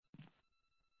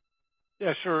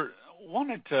 Yeah, sure.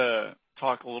 Wanted to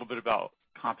talk a little bit about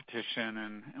competition,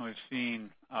 and we've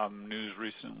seen news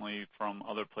recently from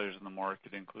other players in the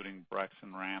market, including Brex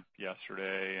and Ramp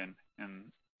yesterday.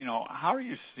 And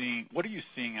what are you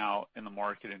seeing out in the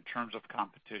market in terms of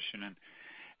competition,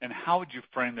 and how would you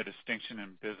frame the distinction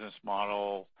in business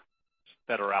model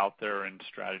that are out there and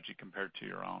strategy compared to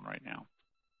your own right now?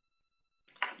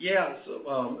 Yeah,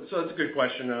 so that's a good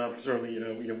question. Certainly,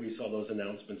 we saw those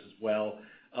announcements as well.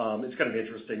 It's kind of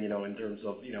interesting, in terms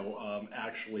of,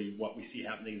 actually what we see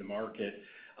happening in the market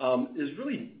is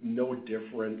really no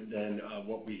different than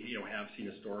what we, have seen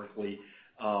historically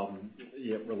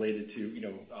related to,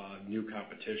 new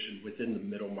competition within the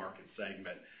middle market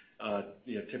segment.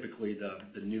 Typically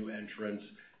the new entrants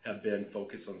have been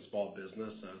focused on small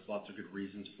business. There's lots of good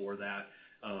reasons for that,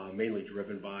 mainly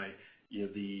driven by,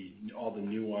 all the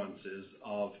nuances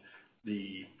of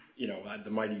the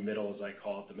mighty middle, as I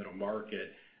call it, the middle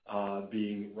market,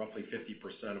 being roughly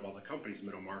 50% of all the companies in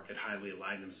the middle market highly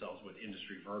align themselves with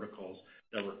industry verticals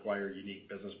that require unique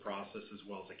business processes as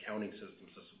well as accounting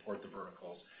systems to support the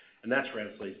verticals. And that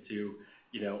translates to,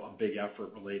 a big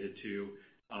effort related to,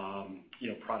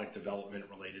 product development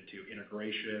related to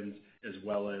integrations, as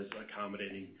well as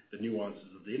accommodating the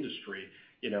nuances of the industry.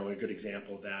 A good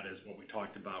example of that is what we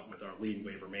talked about with our lien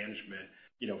waiver management,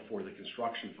 for the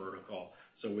construction vertical,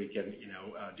 so we can,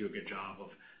 do a good job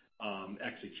of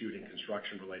executing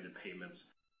construction-related payments.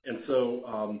 And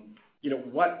so,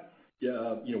 what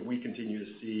we continue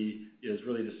to see is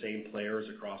really the same players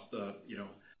across the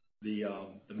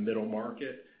middle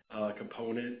market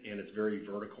component, and it's very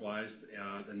verticalized.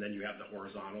 And then you have the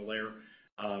horizontal layer,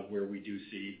 where we do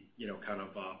see, kind of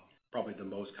probably the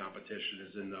most competition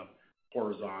is in the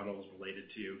horizontals related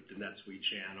to the NetSuite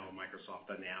channel,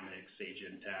 Microsoft Dynamics, Sage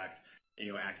Intacct,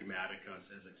 Acumatica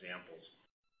as examples.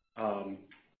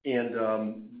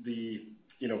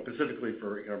 Specifically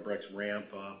for Brex Ramp,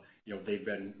 they've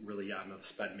been really on the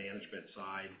spend management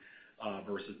side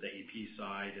versus the AP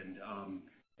side,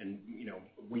 and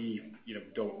we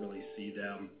don't really see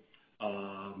them.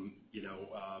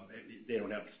 They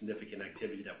don't have significant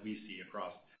activity that we see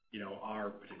across our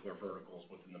particular verticals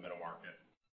within the middle market.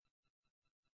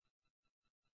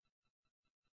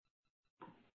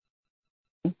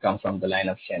 Comes from the line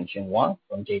of Shen Wang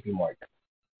from JP Morgan.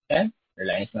 Shen, your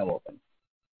line is now open.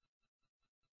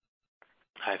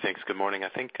 Hi, thanks. Good morning. I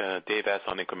think Dave asked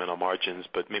on incremental margins,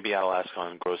 but maybe I'll ask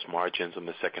on gross margins in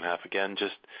the second half again.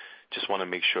 Just want to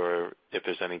make sure if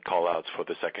there's any call-outs for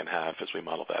the second half as we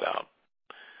model that out.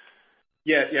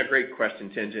 Yeah, great question,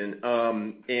 Tien-Tsin.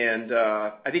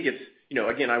 I think it's,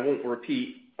 again, I won't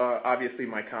repeat, obviously,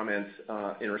 my comments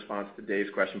in response to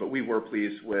Dave's question, but we were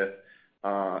pleased with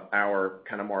our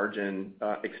kind of margin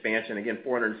expansion. Again,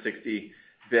 460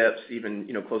 bips, even,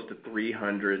 close to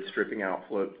 300 stripping out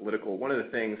political. One of the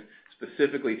things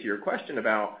specifically to your question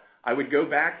about, I would go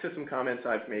back to some comments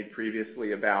I've made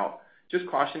previously about just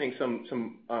cautioning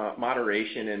some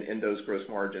moderation in those gross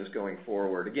margins going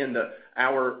forward. Again,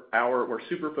 we're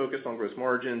super focused on gross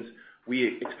margins.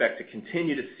 We expect to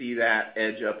continue to see that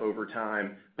edge up over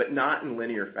time, but not in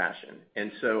linear fashion.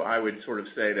 And so I would sort of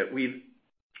say that we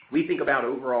think about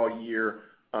overall year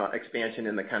expansion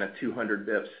in the kind of 200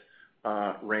 bips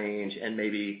range, and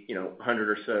maybe 100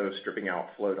 or so stripping out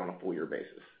float on a full year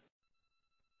basis.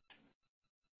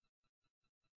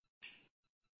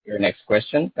 Your next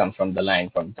question comes from the line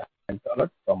from Darrin Peller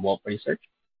from Wolfe Research.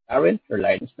 Darrin, your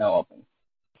line is now open.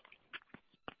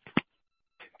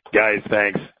 Guys,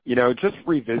 thanks. Just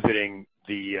revisiting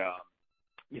the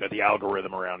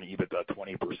algorithm around EBITDA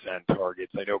 20%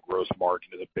 targets. I know gross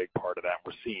margin is a big part of that.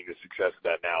 We're seeing the success of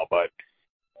that now, but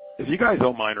if you guys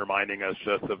don't mind reminding us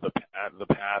just of the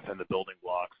path and the building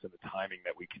blocks and the timing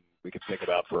that we can think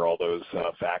about for all those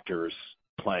factors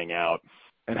playing out,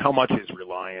 and how much is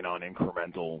reliant on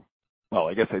incremental well,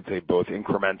 I guess I'd say both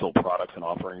incremental products and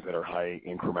offerings that are high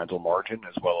incremental margin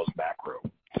as well as macro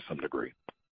to some degree?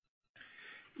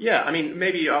 Yeah, I mean,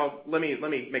 maybe let me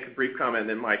make a brief comment and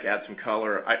then Mike add some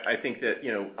color. I think that,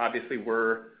 obviously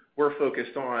we're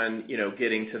focused on,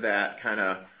 getting to that kind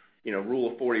of,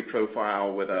 Rule of 40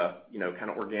 profile with a, kind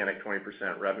of organic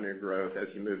 20% revenue growth as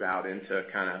you move out into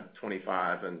kind of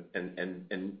 25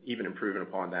 and even improving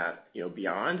upon that,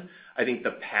 beyond. I think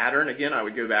the pattern, again, I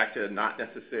would go back to not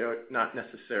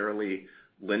necessarily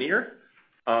linear,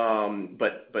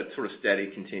 but sort of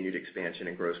steady continued expansion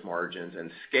in gross margins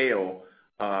and scale,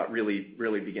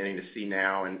 really beginning to see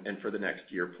now and for the next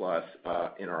year plus,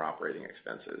 in our operating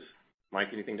expenses. Mike,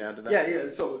 anything to add to that?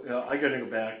 Yeah. So I got to go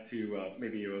back to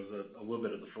maybe it was a little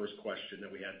bit of the first question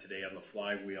that we had today on the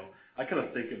flywheel. I kind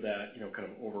of think of that, kind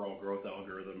of overall growth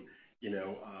algorithm,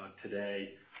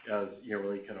 today as,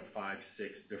 really kind of 5,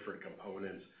 6 different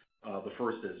components. The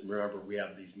first is, remember, we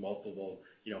have these multiple,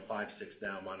 5, 6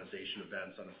 now monetization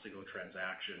events on a single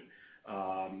transaction.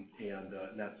 And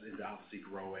that's obviously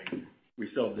growing. We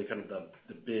still have the kind of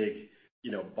the big,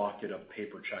 bucket of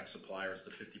paper check suppliers,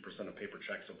 the 50% of paper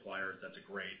check suppliers. That's a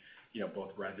great,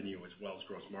 both revenue as well as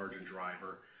gross margin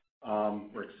driver.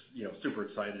 We're, super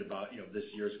excited about, this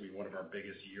year's gonna be one of our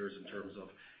biggest years in terms of,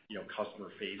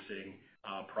 customer facing,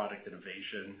 product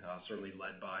innovation, certainly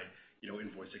led by,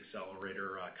 Invoice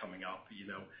Accelerator, coming up,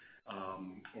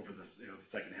 over the,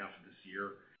 second half of this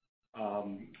year.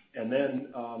 And then,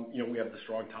 we have the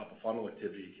strong top of funnel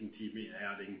activity, continue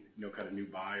adding, kind of new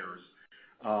buyers.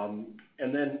 And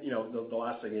then, the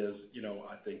last thing is,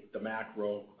 I think the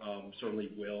macro certainly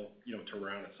will, turn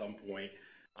around at some point.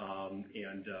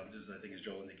 And just I think as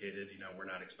Joel indicated, we're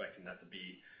not expecting that to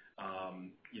be,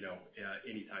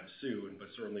 anytime soon, but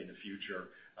certainly in the future,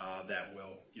 that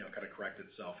will, kind of correct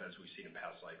itself as we've seen in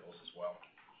past cycles as well.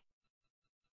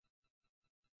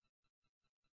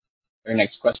 Your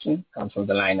next question comes from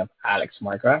the line of Alex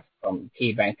Markgraff from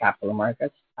KeyBanc Capital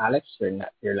Markets. Alex,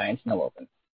 your line's now open.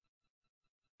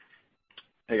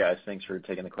 Hey, guys. Thanks for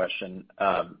taking the question.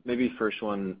 Maybe first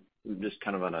one, just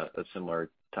kind of on a similar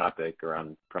topic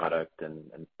around product and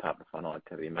top of funnel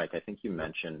activity. Mike, I think you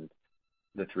mentioned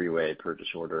the 3-way purchase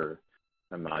order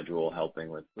module helping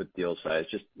with deal size.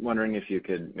 Just wondering if you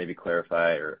could maybe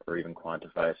clarify or even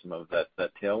quantify some of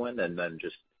that tailwind, and then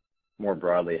just more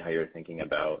broadly, how you're thinking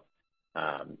about,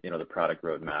 the product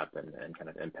roadmap and kind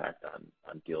of impact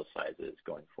on deal sizes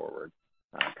going forward,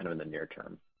 kind of in the near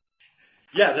term.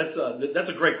 Yeah, that's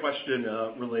a great question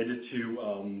related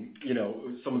to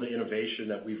some of the innovation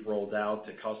that we've rolled out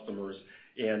to customers.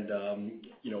 And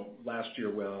last year,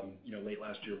 late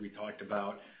last year, we talked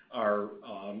about our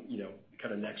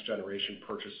kind of next generation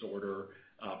purchase order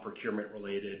procurement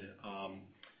related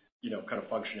kind of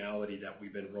functionality that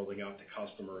we've been rolling out to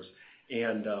customers.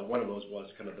 And one of those was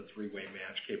kind of the 3-way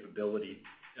match capability.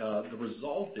 The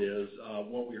result is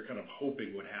what we were kind of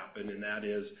hoping would happen, and that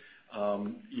is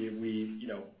we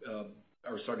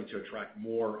are starting to attract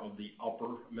more of the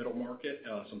upper middle market,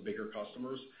 some bigger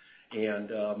customers, and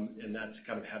that's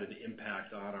kind of had an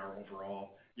impact on our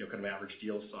overall kind of average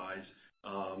deal size,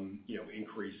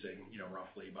 increasing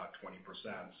roughly about 20%.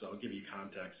 So I'll give you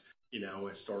context.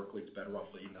 Historically it's been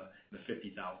roughly in the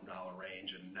 $50,000 range,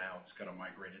 and now it's kind of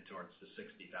migrated towards the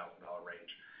 $60,000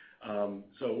 range.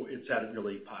 So it's had a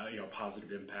really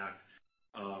positive impact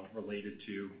related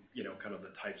to kind of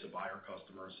the types of buyer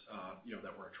customers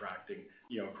that we're attracting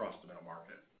across the middle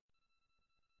market.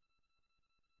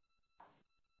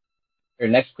 Your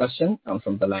next question comes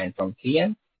from the line from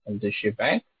Kian from Deutsche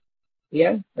Bank.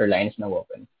 Kian, your line is now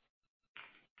open.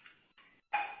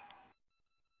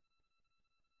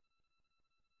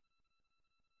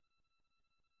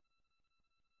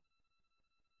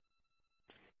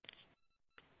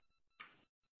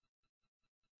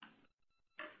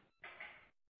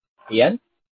 Ian?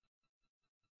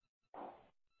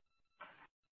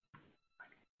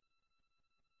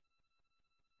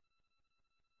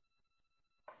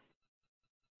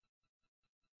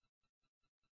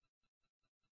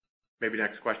 Maybe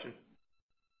next question.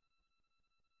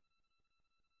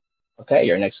 Okay,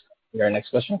 your next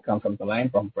question comes from the line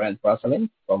from Brent Bracelin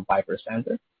from Piper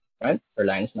Sandler. Brent, your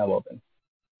line is now open.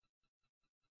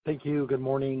 Thank you. Good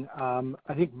morning.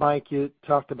 I think, Mike, you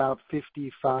talked about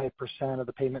 55% of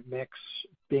the payment mix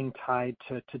being tied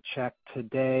to check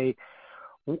today.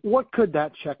 What could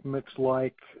that check mix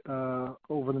like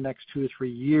over the next 2 to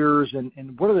 3 years?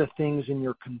 And what are the things in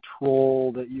your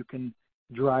control that you can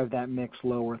drive that mix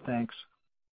lower? Thanks.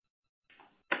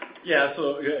 Yeah.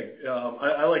 So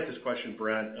I like this question,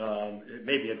 Brent. It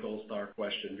may be a gold star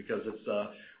question because it's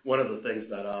one of the things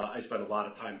that I spend a lot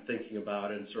of time thinking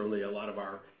about, and certainly a lot of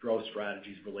our growth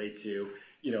strategies relate to,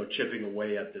 chipping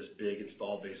away at this big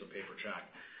installed base of paper check.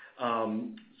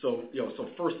 So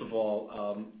first of all,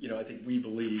 I think we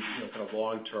believe, kind of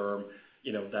long term,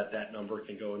 that number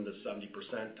can go in the 70%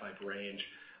 type range.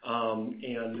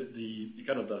 And the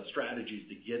kind of the strategies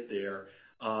to get there,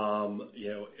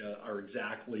 are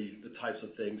exactly the types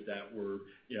of things that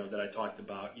that I talked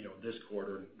about, this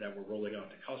quarter that we're rolling out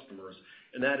to customers.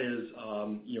 And that is,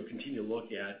 continue to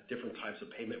look at different types of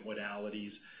payment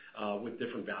modalities, with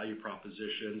different value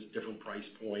propositions, different price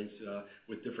points,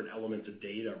 with different elements of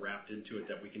data wrapped into it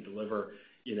that we can deliver,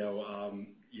 in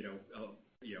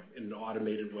an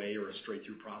automated way or a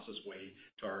straight-through process way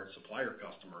to our supplier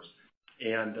customers.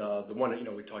 And the one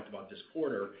that we talked about this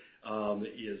quarter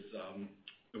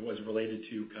was related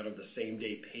to kind of the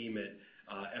same-day payment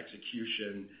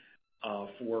execution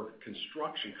for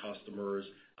construction customers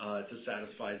to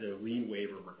satisfy the lien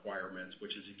waiver requirements,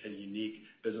 which is a kind of unique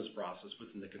business process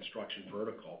within the construction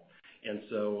vertical. And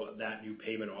so that new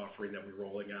payment offering that we're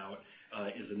rolling out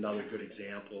is another good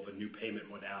example of a new payment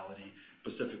modality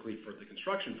specifically for the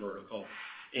construction vertical.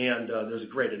 And there's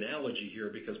a great analogy here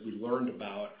because we learned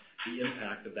about the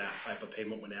impact of that type of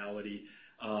payment modality,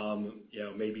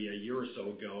 maybe a year or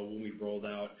so ago when we rolled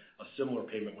out a similar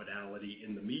payment modality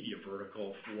in the media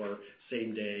vertical for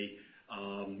same-day,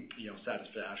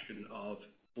 satisfaction of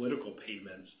political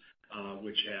payments,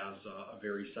 which has a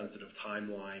very sensitive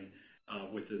timeline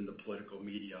within the political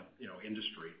media,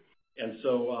 industry. And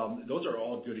so those are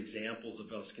all good examples of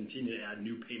us continuing to add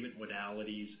new payment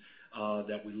modalities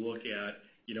that we look at,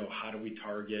 how do we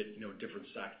target, different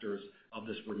sectors of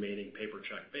this remaining paper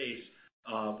check base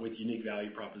with unique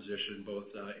value proposition, both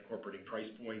incorporating price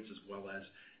points as well as,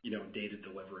 data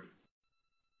delivery.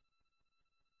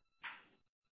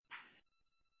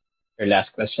 Your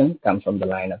last question comes from the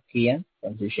line of Kian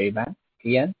from Deutsche Bank.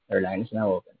 Kian, your line is now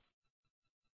open.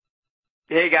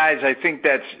 Hey guys, I think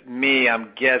that's me. I'm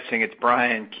guessing it's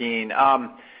Brian Keane.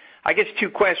 I guess two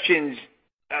questions.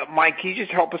 Mike, can you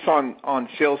just help us on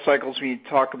sales cycles when you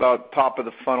talk about top of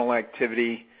the funnel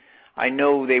activity? I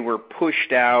know they were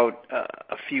pushed out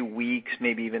a few weeks,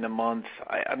 maybe even a month.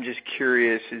 I'm just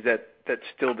curious, is that's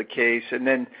still the case? And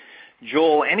then,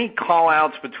 Joel, any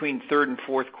call-outs between third and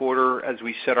fourth quarter as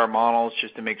we set our models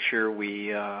just to make sure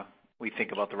we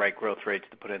think about the right growth rates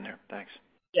to put in there? Thanks.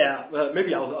 Yeah,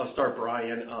 maybe I'll start,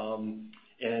 Brian.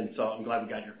 And so I'm glad we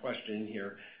got your question in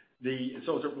here.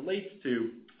 So as it relates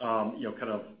to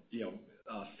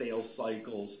sales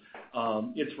cycles,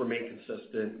 it's remained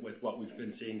consistent with what we've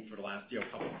been seeing for the last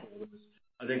couple of quarters.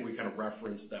 I think we kind of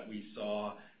referenced that we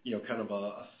saw kind of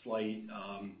a slight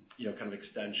kind of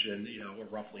extension,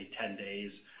 of roughly 10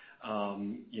 days,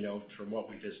 from what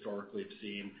we've historically have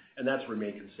seen, and that's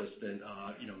remained consistent,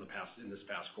 in this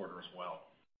past quarter as well.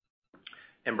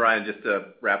 And Brian, just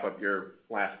to wrap up your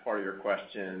last part of your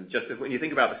question, just when you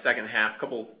think about the second half, a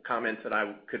couple comments that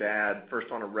I could add. First,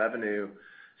 on a revenue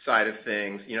side of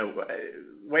things,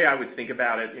 way I would think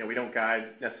about it, we don't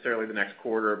guide necessarily the next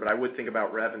quarter, but I would think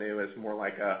about revenue as more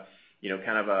like a,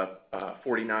 kind of a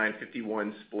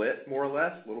 49-51 split, more or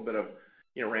less, a little bit of,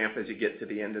 ramp as you get to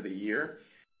the end of the year.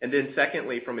 And then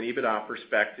secondly, from an EBITDA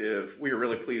perspective, we are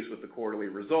really pleased with the quarterly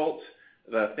results.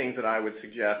 The things that I would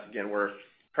suggest, again, we're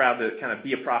proud to kind of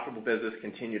be a profitable business,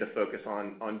 continue to focus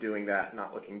on doing that,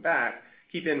 not looking back.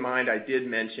 Keep in mind, I did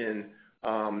mention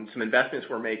some investments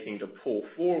we're making to pull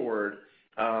forward,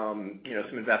 some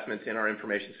investments in our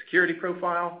information security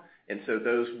profile, and so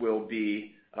those will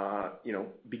be,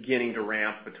 beginning to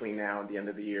ramp between now and the end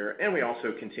of the year. And we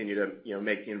also continue to,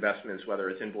 make the investments, whether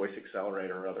it's Invoice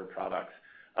Accelerator or other products.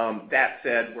 That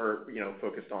said, we're,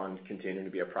 focused on continuing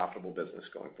to be a profitable business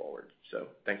going forward. So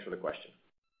thanks for the question.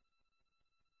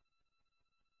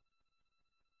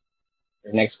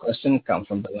 Your next question comes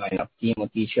from the line of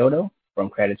Timothy Chiodo from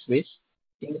Credit Suisse.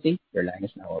 Timothy, your line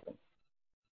is now open.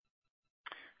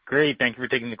 Great. Thank you for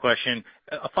taking the question.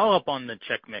 A follow-up on the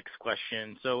check mix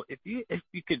question. So if you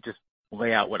could just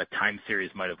lay out what a time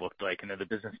series might have looked like. I know the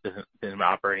business has been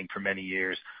operating for many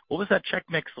years. What was that check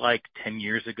mix like 10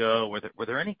 years ago? Were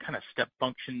there any kind of step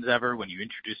functions ever when you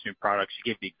introduced new products?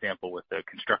 You gave the example with the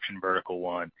construction vertical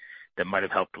one that might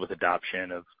have helped with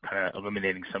adoption of kind of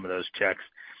eliminating some of those checks.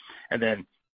 And then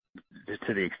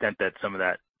to the extent that some of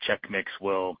that check mix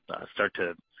will start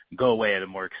to go away at a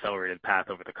more accelerated path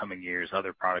over the coming years,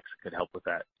 other products could help with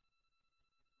that.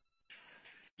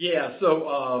 Yeah,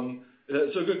 so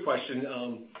good question.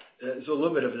 So a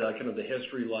little bit of kind of the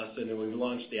history lesson, and we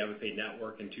launched the AvidPay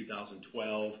Network in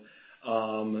 2012,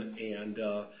 and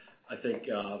I think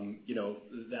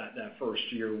that first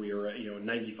year we were at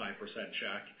 95%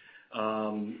 check.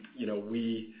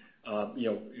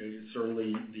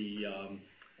 Certainly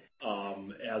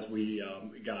as we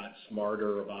got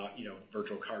smarter about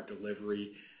virtual cart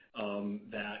delivery,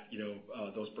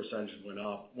 those percentages went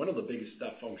up. One of the biggest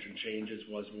step function changes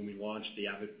was when we launched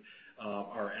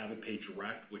our AvidPay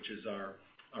Direct, which is our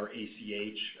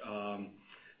ACH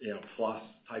plus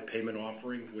type payment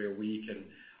offering, where we can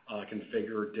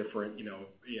configure different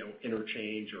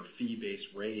interchange or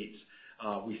fee-based rates.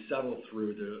 We settle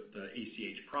through the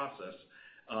ACH process,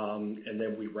 and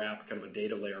then we wrap kind of a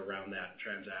data layer around that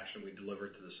transaction. We deliver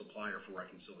it to the supplier for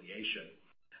reconciliation.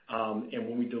 And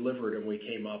when we delivered and we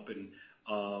came up and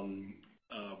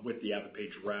with the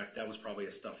AvidPay Direct, that was probably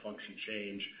a step function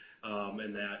change,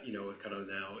 and that it kind of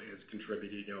now has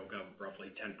contributed roughly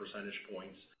 10 percentage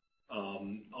points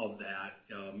of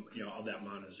that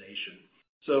monetization.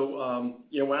 So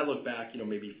when I look back,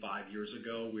 maybe 5 years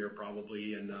ago, we were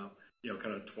probably in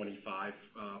kind of 25%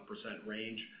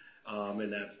 range,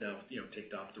 and that's now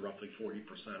ticked up to roughly 40%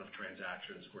 of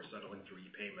transactions we're settling through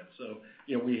e-payments. So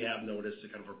we have noticed a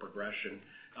kind of a progression.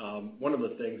 One of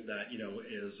the things that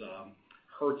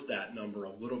hurts that number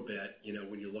a little bit,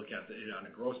 when you look at it on a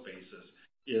gross basis,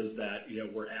 is that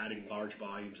we're adding large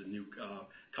volumes of new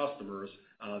customers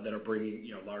that are bringing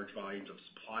large volumes of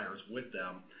suppliers with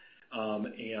them.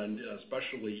 And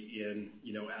especially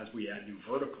as we add new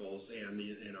verticals and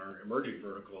in our emerging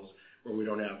verticals where we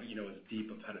don't have as deep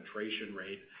a penetration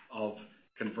rate of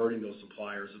converting those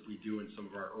suppliers as we do in some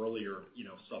of our earlier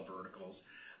sub verticals,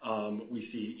 we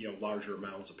see larger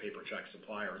amounts of paper check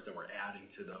suppliers that we're adding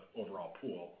to the overall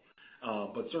pool.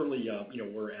 But certainly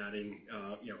we're adding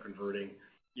converting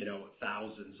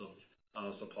thousands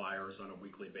of suppliers on a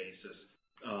weekly basis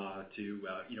to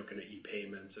kind of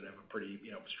e-payments, and have a pretty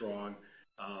strong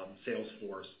sales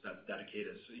force that's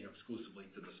dedicated exclusively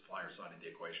to the supplier side of the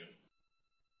equation.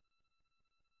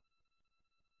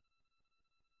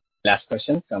 Last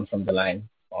question comes from the line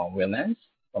from Will Nance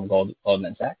from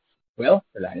Goldman Sachs. Will,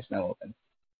 the line is now open.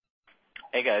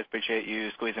 Hey guys, appreciate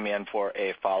you squeezing me in for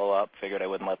a follow-up. Figured I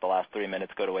wouldn't let the last 3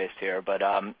 minutes go to waste here, but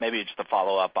maybe just a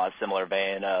follow-up on a similar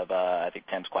vein of I think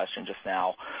Tim's question just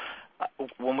now.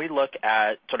 When we look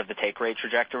at sort of the take rate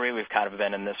trajectory, we've kind of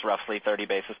been in this roughly 30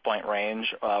 basis point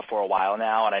range for a while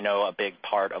now, and I know a big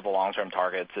part of the long-term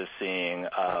targets is seeing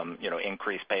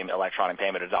increased electronic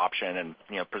payment adoption and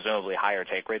presumably higher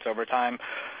take rates over time.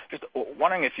 Just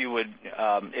wondering if you would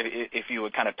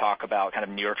kind of talk about kind of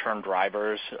near-term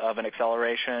drivers of an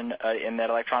acceleration in that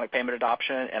electronic payment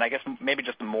adoption, and I guess maybe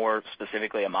just more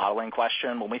specifically a modeling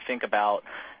question. When we think about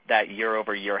that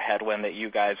year-over-year headwind that you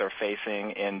guys are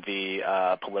facing in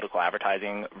the political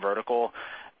advertising vertical,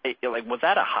 was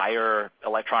that a higher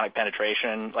electronic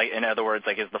penetration? Like, in other words,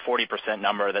 is the 40%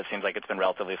 number that seems like it's been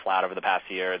relatively flat over the past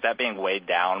year, is that being weighed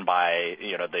down by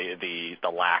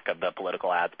the lack of the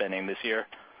political ad spending this year?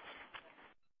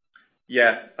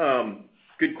 Yeah,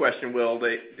 good question, Will.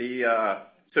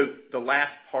 So the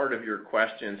last part of your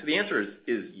question, so the answer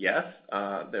is yes.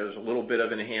 There's a little bit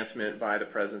of an enhancement by the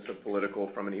presence of political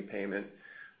from an e-payment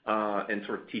and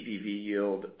sort of TPV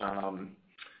yield.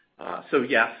 So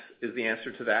yes is the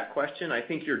answer to that question. I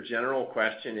think your general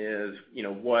question is,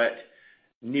 what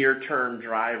near-term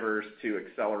drivers to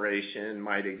acceleration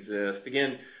might exist.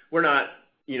 Again, we're not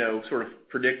sort of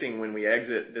predicting when we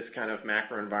exit this kind of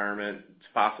macro environment. It's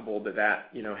possible that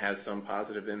has some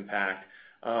positive impact.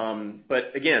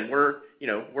 But again,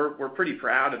 we're pretty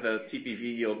proud of the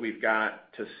TPV yield we've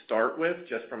got to start with,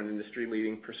 just from an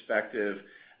industry-leading perspective.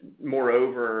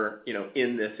 Moreover,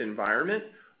 in this environment,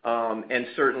 and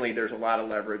certainly there's a lot of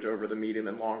leverage over the medium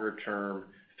and longer term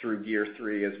through Gear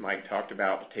 3, as Mike talked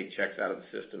about, to take checks out of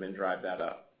the system and drive that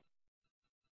up.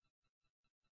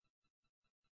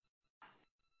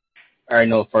 There are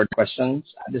no further questions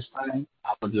at this time.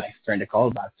 I would like to turn the call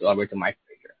back over to Mike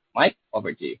Praeger. Mike,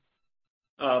 over to you.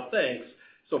 Thanks.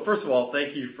 So first of all,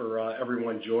 thank you for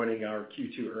everyone joining our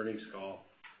Q2 earnings call.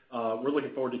 We're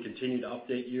looking forward to continue to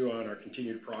update you on our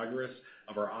continued progress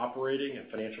of our operating and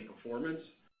financial performance,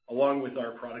 along with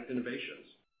our product innovations.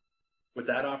 With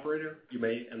that, operator, you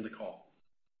may end the call.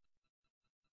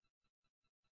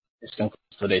 This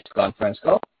concludes today's conference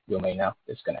call. You may now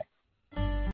disconnect.